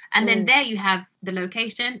day. And then there you have the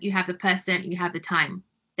location, you have the person, you have the time.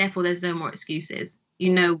 Therefore, there's no more excuses.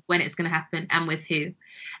 You know when it's going to happen and with who.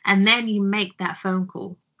 And then you make that phone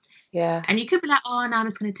call. Yeah. And you could be like, oh, no, I'm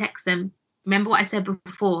just going to text them. Remember what I said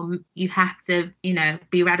before? You have to,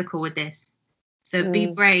 be radical with this. So be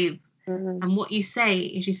brave. And what you say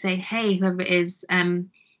is, you say, hey, whoever it is, I've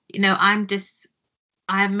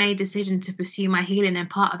made a decision to pursue my healing. And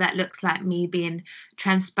part of that looks like me being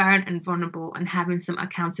transparent and vulnerable and having some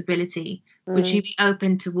accountability. Would you be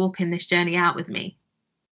open to walking this journey out with me?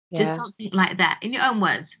 Just something like that, in your own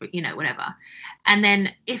words, whatever. And then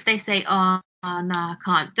if they say, oh no, I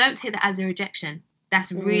can't, don't take that as a rejection.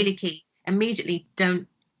 That's really key. Immediately don't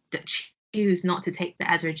choose not to take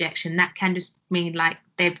that as a rejection. That can just mean like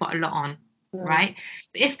they've got a lot on, right?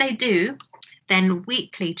 But if they do, then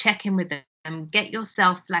weekly check in with them. Get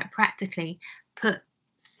yourself, like, practically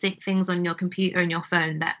stick things on your computer and your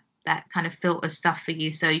phone that kind of filters stuff for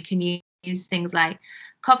you. So you can use things like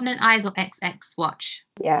Covenant Eyes or XX Watch,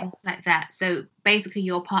 things like that. So basically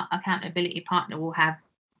your accountability partner will have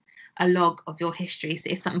a log of your history.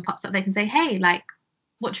 So if something pops up, they can say, hey, like,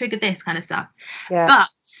 what triggered this kind of stuff. But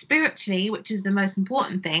spiritually, which is the most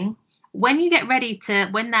important thing, when you get ready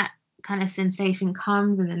when that kind of sensation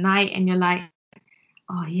comes in the night and you're like,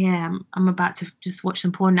 oh yeah, I'm about to just watch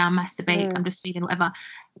some porn now, masturbate, I'm just feeling whatever,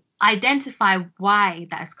 identify why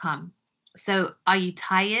that has come. So are you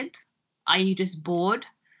tired? Are you just bored?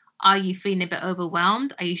 Are you feeling a bit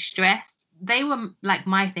overwhelmed? Are you stressed? They were like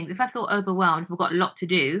my things. If I feel overwhelmed, if I've got a lot to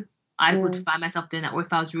do, I would find myself doing that, or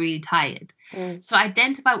if I was really tired. So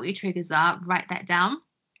identify what your triggers are, write that down.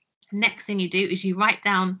 Next thing you do is you write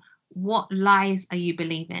down, what lies are you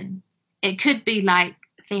believing? It could be like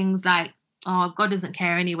things like, oh, God doesn't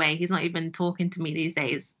care anyway. He's not even talking to me these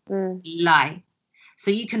days. Lie. So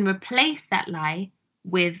you can replace that lie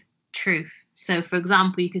with truth. So for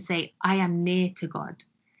example, you could say, I am near to God.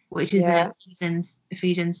 which is in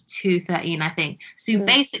Ephesians 2:13, I think. So you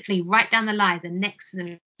basically write down the lies, and next to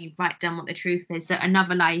them you write down what the truth is. So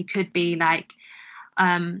another lie could be like,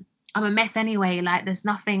 I'm a mess anyway, like there's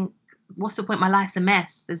nothing, what's the point, my life's a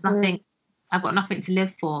mess, there's nothing, I've got nothing to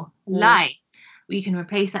live for. Lie. You can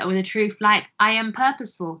replace that with a truth like, I am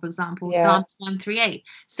purposeful, for example, Psalms 138.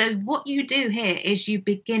 So what you do here is you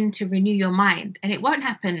begin to renew your mind, and it won't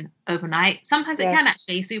happen overnight. Sometimes it can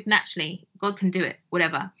actually, supernaturally, God can do it,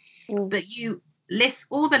 whatever. But you list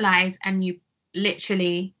all the lies and you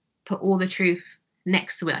literally put all the truth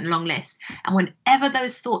next to it on a long list. And whenever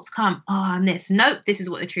those thoughts come, I'm this, nope, this is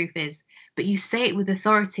what the truth is. But you say it with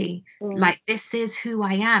authority, like, this is who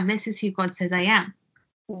I am. This is who God says I am.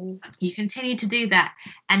 You continue to do that,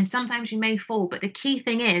 and sometimes you may fall, but the key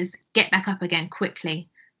thing is get back up again quickly.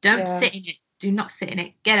 Don't sit in it. Do not sit in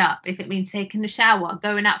it. Get up. If it means taking a shower,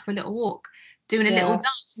 going out for a little walk, doing a little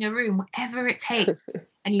dance in your room, whatever it takes.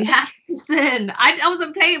 And you have to listen. I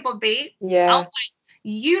wasn't playing, Bobby. I was like,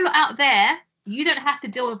 you lot out there, you don't have to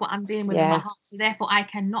deal with what I'm dealing with in my heart. So therefore I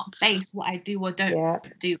cannot base what I do or don't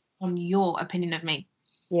do on your opinion of me.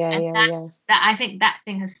 That I think that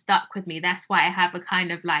thing has stuck with me. That's why I have a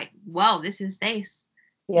kind of like, well, this is Stace.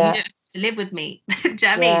 You don't have to live with me. Do you know what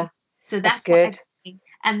I mean? So that's good.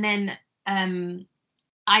 And then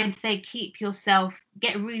I'd say keep yourself,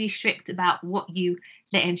 get really strict about what you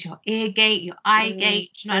let into your ear gate, your eye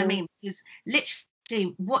gate. Do you know what I mean? Because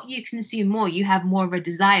literally what you consume more, you have more of a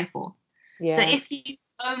desire for. So if you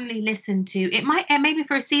only listen to, it maybe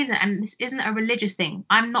for a season, and this isn't a religious thing.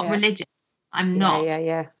 I'm not religious. I'm not.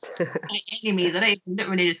 By any means, I don't even look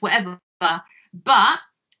religious, whatever. But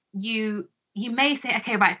you may say,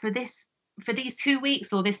 okay, right, for these 2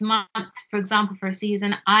 weeks or this month, for example, for a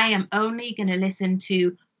season, I am only going to listen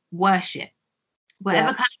to worship,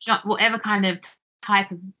 whatever kind of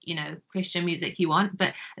type of, Christian music you want,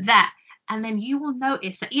 but that. And then you will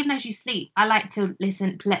notice that even as you sleep, I like to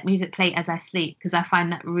let music play as I sleep, because I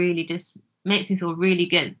find that really just makes me feel really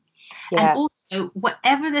good. And also,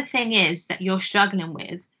 whatever the thing is that you're struggling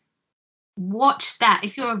with, watch that.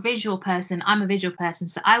 If you're a visual person, I'm a visual person,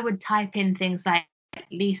 so I would type in things like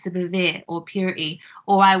Lisa Bevere or purity,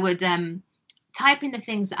 or I would type in the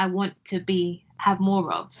things that I want to have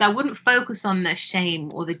more of. So I wouldn't focus on the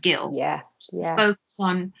shame or the guilt. Focus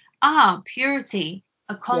on purity,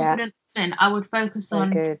 a confident woman. I would focus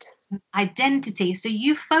on identity. So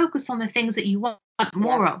you focus on the things that you want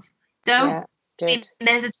more of. Don't.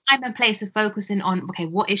 There's a time and place of focusing on, okay,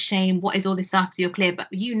 what is shame? What is all this stuff? So you're clear, but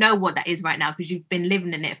you know what that is right now because you've been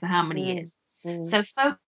living in it for how many years? So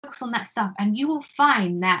focus on that stuff, and you will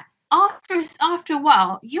find that after a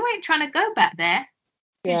while, you ain't trying to go back there,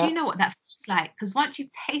 because you know what that feels like. Because once you've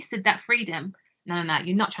tasted that freedom, no,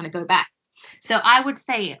 you're not trying to go back. So I would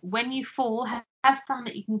say, when you fall, have someone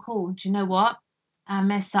that you can call. Do you know what? I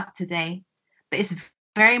messed up today, but it's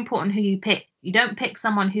very important who you pick. You don't pick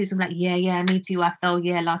someone who's like, me too, I fell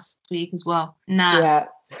last week as well. Nah.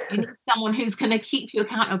 You need someone who's going to keep you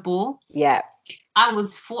accountable. I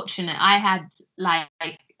was fortunate. I had like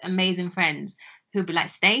amazing friends who'd be like,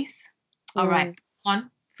 Stace, all right, come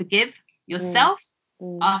on, forgive yourself.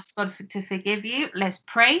 Ask God to forgive you. Let's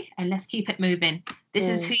pray and let's keep it moving. This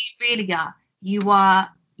is who you really are.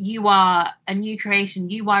 You are a new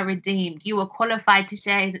creation. You are redeemed. You are qualified to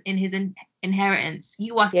share in his inheritance.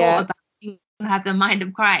 You are thought about. You have the mind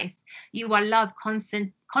of Christ. You are loved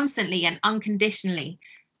constantly and unconditionally.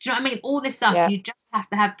 Do you know what I mean? All this stuff, you just have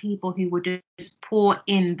to have people who will just pour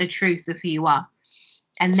in the truth of who you are.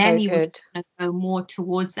 And then you would go more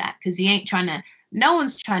towards that, because no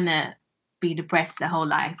one's trying to be depressed their whole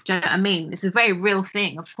life. Do you know what I mean? It's a very real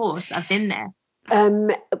thing, of course. I've been there.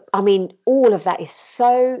 I mean, all of that is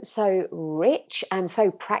so rich and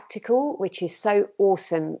so practical, which is so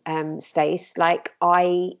awesome, Stace. Like,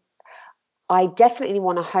 I definitely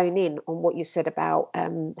want to hone in on what you said about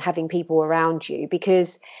having people around you,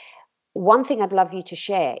 because one thing I'd love you to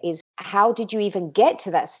share is, how did you even get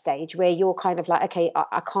to that stage where you're kind of like, okay,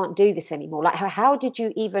 I can't do this anymore? Like, how did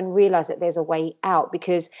you even realize that there's a way out?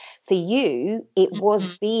 Because for you, it was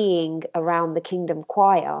being around the Kingdom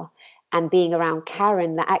Choir and being around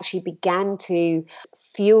Karen that actually began to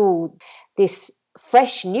fuel this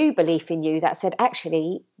fresh new belief in you that said,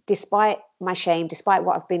 actually, despite my shame, despite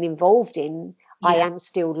what I've been involved in, I am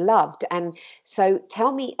still loved. And so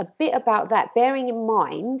tell me a bit about that, bearing in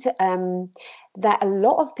mind that a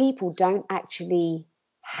lot of people don't actually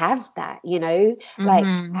have that, like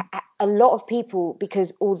a lot of people,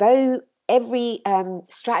 because although every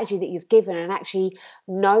strategy that you've given, and actually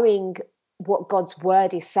knowing what God's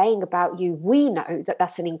word is saying about you, we know that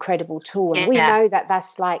that's an incredible tool, and we know that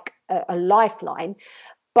that's like a lifeline.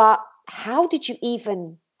 But how did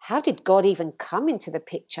God even come into the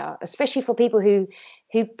picture, especially for people who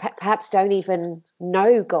perhaps don't even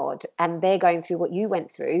know God and they're going through what you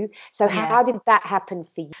went through? So how did that happen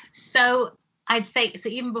for you? So I'd say, so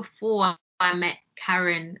even before I met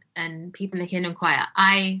Karen and people in the Kingdom Choir,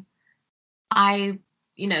 I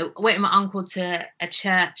went with my uncle to a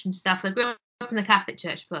church and stuff. So I grew up in the Catholic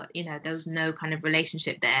church, but there was no kind of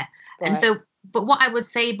relationship there. Right. And so, but what I would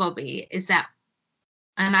say, Bobby, is that,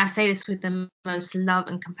 and I say this with the most love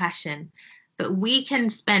and compassion, that we can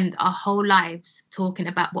spend our whole lives talking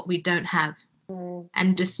about what we don't have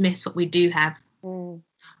and dismiss what we do have. All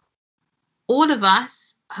of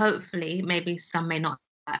us, hopefully, maybe some may not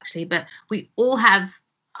actually, but we all have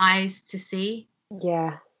eyes to see.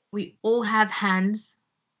 Yeah. We all have hands.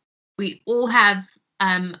 We all have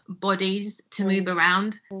bodies to move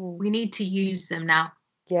around. We need to use them now.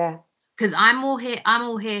 Yeah. Because I'm all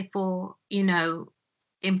here for,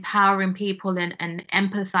 empowering people and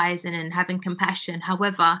empathizing and having compassion.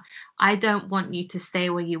 However, I don't want you to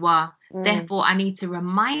stay where you are. Therefore, I need to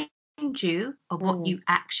remind you of what you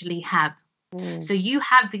actually have. So you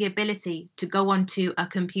have the ability to go onto a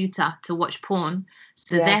computer to watch porn.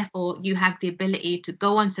 So therefore, you have the ability to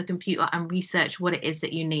go onto a computer and research what it is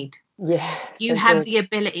that you need. Yeah. You have the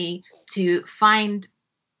ability to find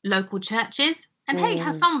local churches and hey,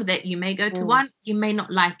 have fun with it. You may go to one, you may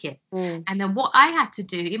not like it. And then what I had to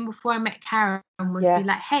do, even before I met Karen, was be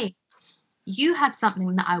like, hey, you have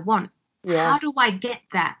something that I want. How do I get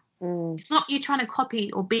that? It's not you trying to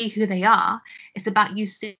copy or be who they are. It's about you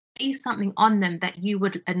see something on them that you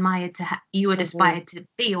would admire to you would aspire to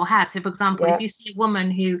be or have. So for example, if you see a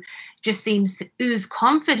woman who just seems to ooze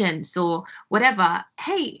confidence or whatever,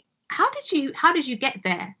 hey, how did you get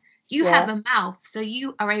there? You have a mouth, so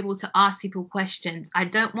you are able to ask people questions. I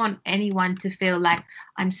don't want anyone to feel like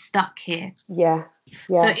I'm stuck here. Yeah.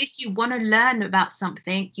 So if you want to learn about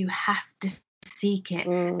something, you have to seek it.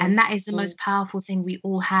 And that is the most powerful thing we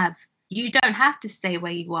all have. You don't have to stay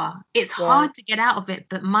where you are. It's hard to get out of it,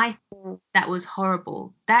 but that was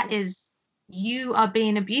horrible. That is, you are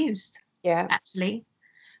being abused, actually.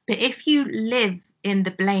 But if you live in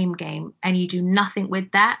the blame game and you do nothing with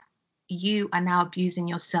that, you are now abusing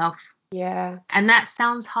yourself. Yeah. And that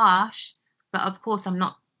sounds harsh, but of course I'm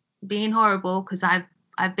not being horrible because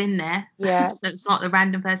I've been there. Yeah. So it's not the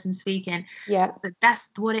random person speaking. Yeah. But that's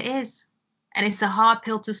what it is. And it's a hard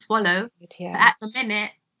pill to swallow. Yeah. But at the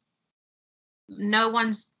minute, no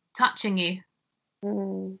one's touching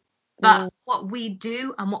you. But what we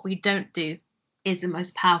do and what we don't do is the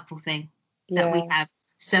most powerful thing that we have.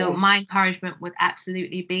 So my encouragement would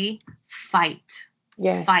absolutely be fight.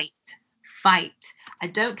 Yeah. Fight. I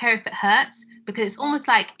don't care if it hurts, because it's almost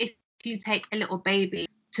like if you take a little baby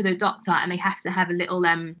to the doctor and they have to have a little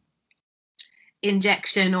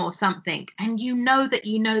injection or something, and you know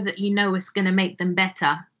it's going to make them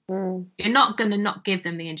better. You're not going to not give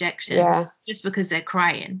them the injection just because they're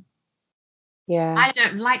crying. Yeah. I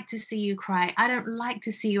don't like to see you cry. I don't like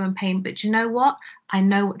to see you in pain. But you know what? I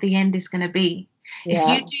know what the end is going to be. Yeah. If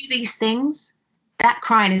you do these things, that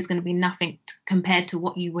crying is going to be nothing compared to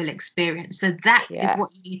what you will experience. So that is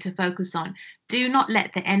what you need to focus on. Do not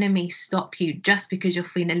let the enemy stop you just because you're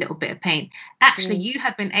feeling a little bit of pain. Actually, you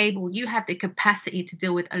have the capacity to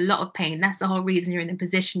deal with a lot of pain. That's the whole reason you're in the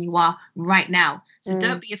position you are right now. So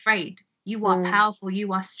don't be afraid. You are powerful.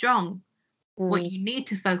 You are strong. What you need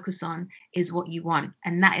to focus on is what you want.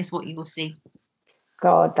 And that is what you will see.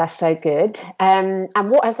 God, that's so good. And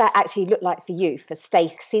what has that actually looked like for you, for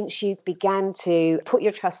Stacey, since you began to put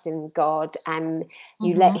your trust in God and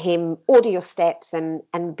you let him order your steps and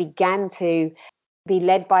began to be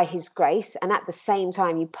led by his grace, and at the same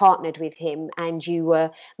time you partnered with him and you were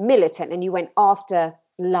militant and you went after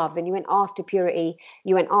love and you went after purity,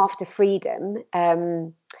 you went after freedom.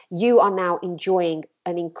 You are now enjoying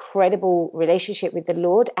an incredible relationship with the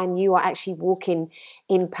Lord and you are actually walking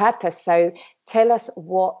in purpose. So tell us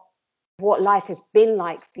what life has been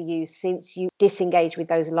like for you since you disengaged with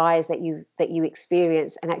those lies that you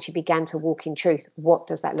experienced and actually began to walk in truth. What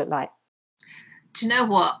does that look like? Do you know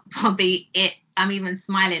what, Bobby? I'm even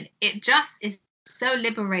smiling. It just is so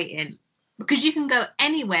liberating because you can go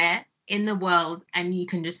anywhere in the world and you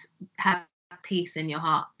can just have peace in your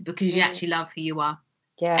heart because you actually love who you are.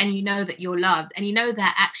 Yeah. And you know that you're loved. And you know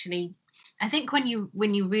that actually, I think when you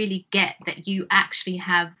really get that you actually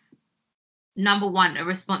have, number one, a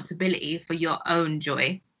responsibility for your own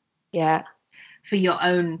joy. Yeah. For your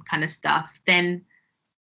own kind of stuff. Then,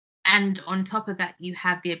 and on top of that, you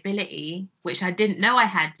have the ability, which I didn't know I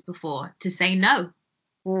had before, to say no.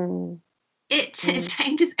 It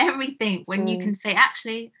changes everything when you can say,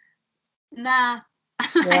 actually, nah,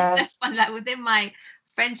 It's so fun. Like within my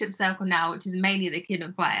friendship circle now, which is mainly the kid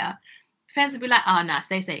on choir, friends will be like, oh, nah,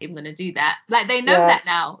 Stacey ain't even going to do that. Like, they know that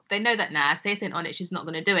now. They know that now. If Stacey ain't on it, she's not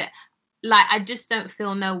going to do it. Like, I just don't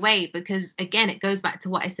feel no way, because, again, it goes back to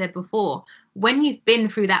what I said before. When you've been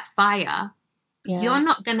through that fire, you're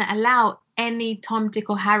not going to allow any Tom, Dick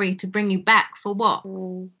or Harry to bring you back for what?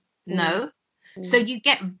 No. So you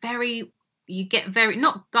get very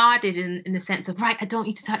not guarded in the sense of, right, I don't want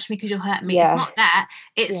you to touch me because you'll hurt me. It's not that.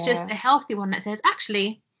 It's just a healthy one that says,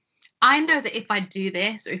 actually, I know that if I do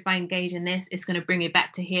this, or if I engage in this, it's going to bring me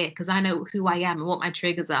back to here, because I know who I am and what my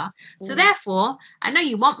triggers are. So therefore, I know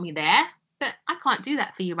you want me there, but I can't do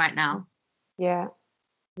that for you right now. Yeah.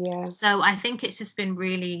 So I think it's just been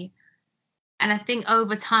really, and I think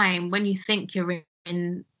over time, when you think you're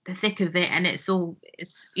in the thick of it and it's all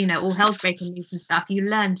hell's breaking loose and stuff, you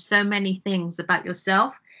learn so many things about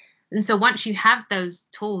yourself. And so once you have those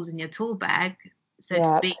tools in your tool bag, so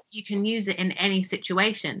to speak, you can use it in any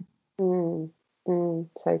situation. So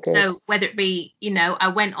good. So whether it be,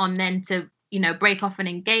 I went on then to, break off an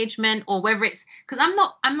engagement, or whether it's because I'm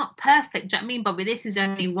not perfect. Do you know what I mean, Bobby? This is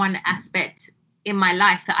only one aspect in my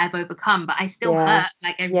life that I've overcome, but I still hurt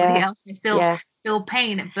like everybody else. I still feel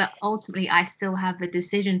pain, but ultimately I still have a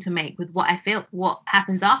decision to make with what I feel, what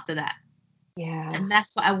happens after that. And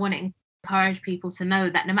that's what I want to encourage people to know,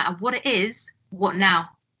 that no matter what it is, what now?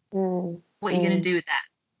 What are you going to do with that?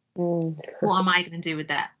 What am I going to do with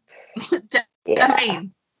that? I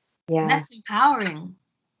mean, that's empowering.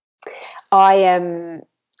 I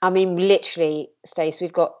mean, literally, Stace,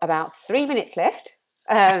 we've got about 3 minutes left.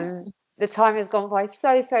 The time has gone by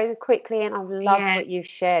so quickly, and I've loved what you've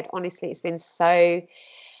shared. Honestly, it's been so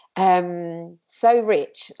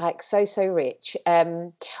rich, like so rich.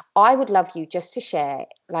 I would love you just to share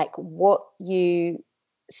like what you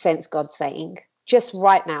sense God saying just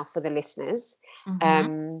right now for the listeners.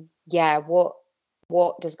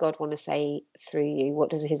 What does God want to say through you? What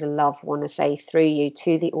does his love want to say through you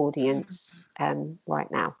to the audience right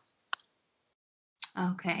now?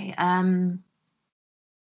 Okay.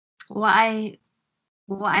 What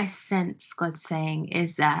I sense God saying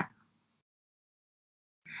is that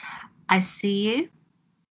I see you.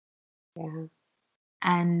 Yeah.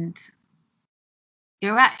 And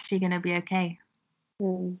you're actually going to be okay.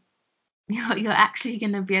 You're actually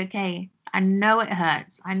going to be okay. I know it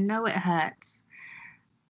hurts.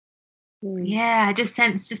 Yeah, I just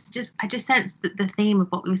sense I just sense that the theme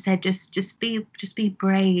of what we said, just be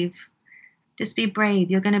brave. Just be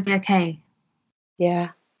brave. You're going to be okay. Yeah.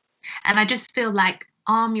 And I just feel like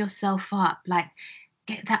arm yourself up, like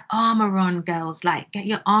get that armor on, girls, like get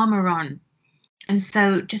your armor on. And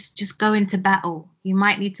so just go into battle. You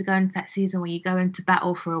might need to go into that season where you go into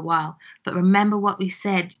battle for a while. But remember what we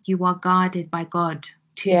said, you are guarded by God.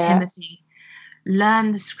 To Timothy.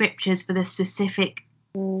 Learn the scriptures for the specific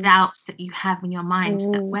doubts that you have in your mind,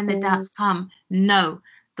 so that when the doubts come, know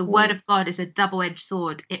the word of God is a double-edged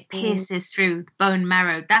sword. It pierces through the bone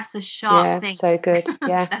marrow. That's a sharp thing. So good.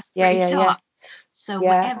 Yeah. That's pretty sharp. So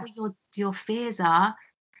whatever your fears are,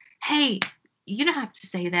 hey, you don't have to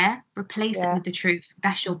stay there. Replace it with the truth.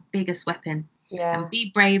 That's your biggest weapon. And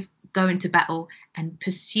be brave, go into battle, and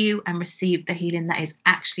pursue and receive the healing that is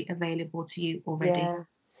actually available to you already.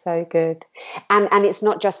 So good. And it's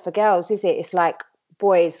not just for girls, is it? It's like,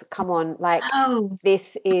 boys, come on, like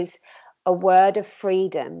this is a word of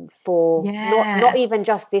freedom for not even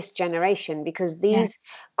just this generation, because these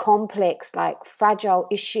complex, like fragile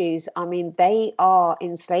issues, I mean, they are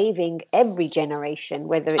enslaving every generation,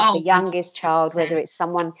 whether it's the youngest child, whether it's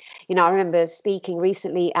someone, I remember speaking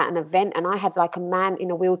recently at an event, and I had like a man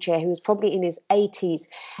in a wheelchair who was probably in his 80s,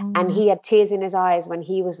 and he had tears in his eyes when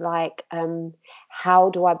he was like, how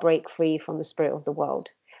do I break free from the spirit of the world?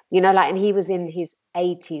 And he was in his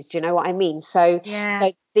 80s. Do you know what I mean? So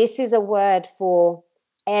this is a word for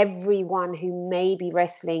everyone who may be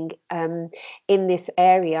wrestling in this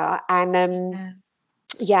area. And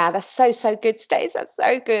that's so good, Stace. That's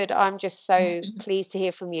so good. I'm just so pleased to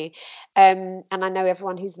hear from you. And I know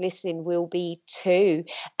everyone who's listening will be too.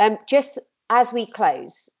 Just as we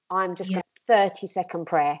close, I'm just going to 30-second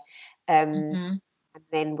prayer. And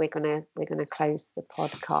then we're gonna close the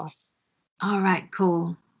podcast. All right,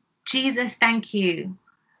 cool. Jesus, thank you.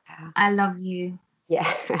 I love you. Yeah.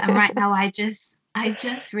 And right now I just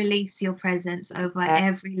release your presence over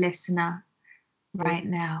every listener right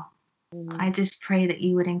now. I just pray that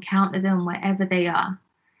you would encounter them wherever they are.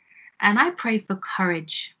 And I pray for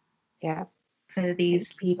courage. For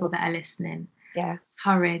these people that are listening.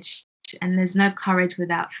 Courage. And there's no courage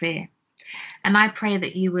without fear. And I pray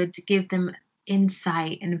that you would give them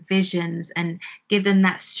insight and visions, and give them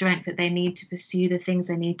that strength that they need to pursue the things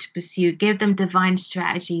they need to pursue. Give them divine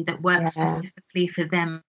strategy that works specifically for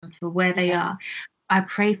them, for where they are. I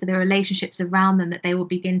pray for the relationships around them, that they will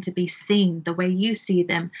begin to be seen the way you see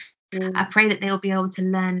them. I pray that they'll be able to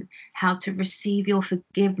learn how to receive your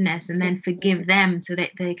forgiveness and then forgive them, so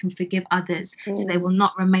that they can forgive others, so they will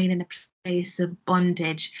not remain in a place of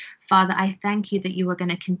bondage. Father, I thank you that you are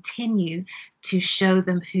going to continue to show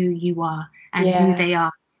them who you are and who they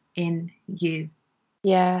are in you.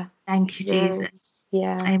 Yeah. Thank you, Jesus.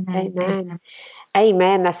 Yeah. Amen. Amen.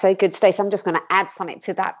 Amen. That's so good, Stacey. I'm just going to add something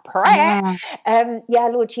to that prayer.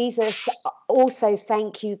 Lord Jesus, also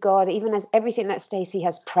thank you, God, even as everything that Stacey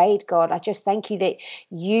has prayed, God, I just thank you that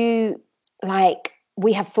you,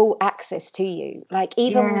 we have full access to you. Like,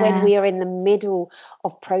 even when we are in the middle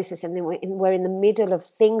of process, and then we're in the middle of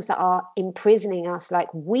things that are imprisoning us,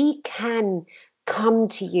 like, we can come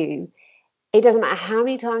to you. It doesn't matter how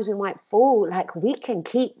many times we might fall, like, we can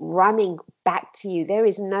keep running back to you. There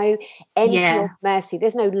is no end to your mercy.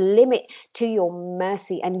 There's no limit to your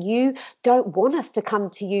mercy. And you don't want us to come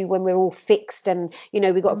to you when we're all fixed and,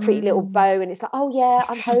 we've got a pretty little bow and it's like, oh yeah,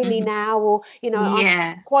 I'm holy now, or,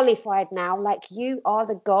 I'm qualified now. Like, you are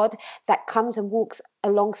the God that comes and walks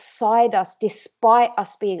alongside us, despite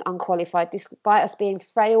us being unqualified, despite us being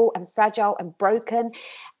frail and fragile and broken.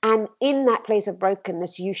 And in that place of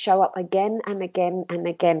brokenness, you show up again and again and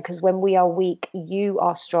again, because when we are weak, you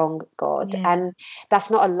are strong, God. And that's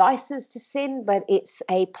not a license to sin, but it's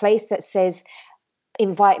a place that says,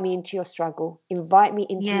 invite me into your struggle, invite me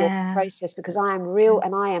into your process, because I am real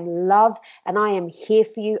and I am love and I am here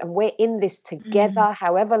for you, and we're in this together.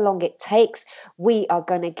 However long it takes, we are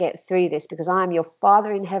going to get through this, because I am your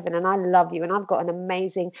Father in heaven and I love you and I've got an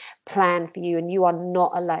amazing plan for you, and you are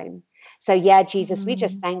not alone. So Jesus, we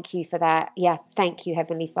just thank you for that. Thank you,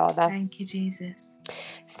 Heavenly Father. Thank you, Jesus.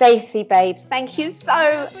 Stacey, babes, thank you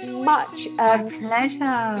so much. My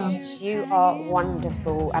pleasure. You are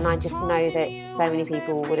wonderful, and I just know that so many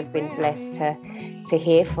people would have been blessed to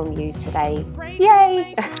hear from you today.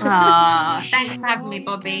 Yay! Thanks for having me,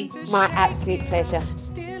 Bobby. My absolute pleasure.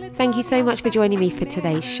 Thank you so much for joining me for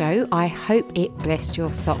today's show. I hope it blessed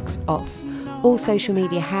your socks off. All social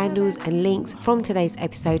media handles and links from today's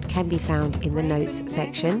episode can be found in the notes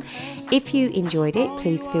section. If you enjoyed it,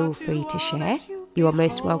 please feel free to share. You are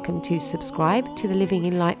most welcome to subscribe to the Living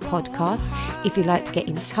in Light podcast. If you'd like to get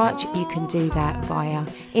in touch, you can do that via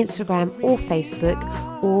Instagram or Facebook,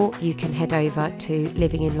 or you can head over to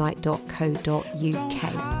livinginlight.co.uk.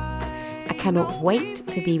 I cannot wait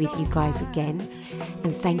to be with you guys again,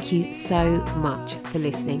 and thank you so much for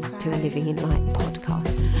listening to the Living in Light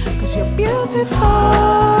podcast. 'Cause you're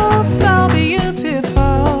beautiful, so beautiful.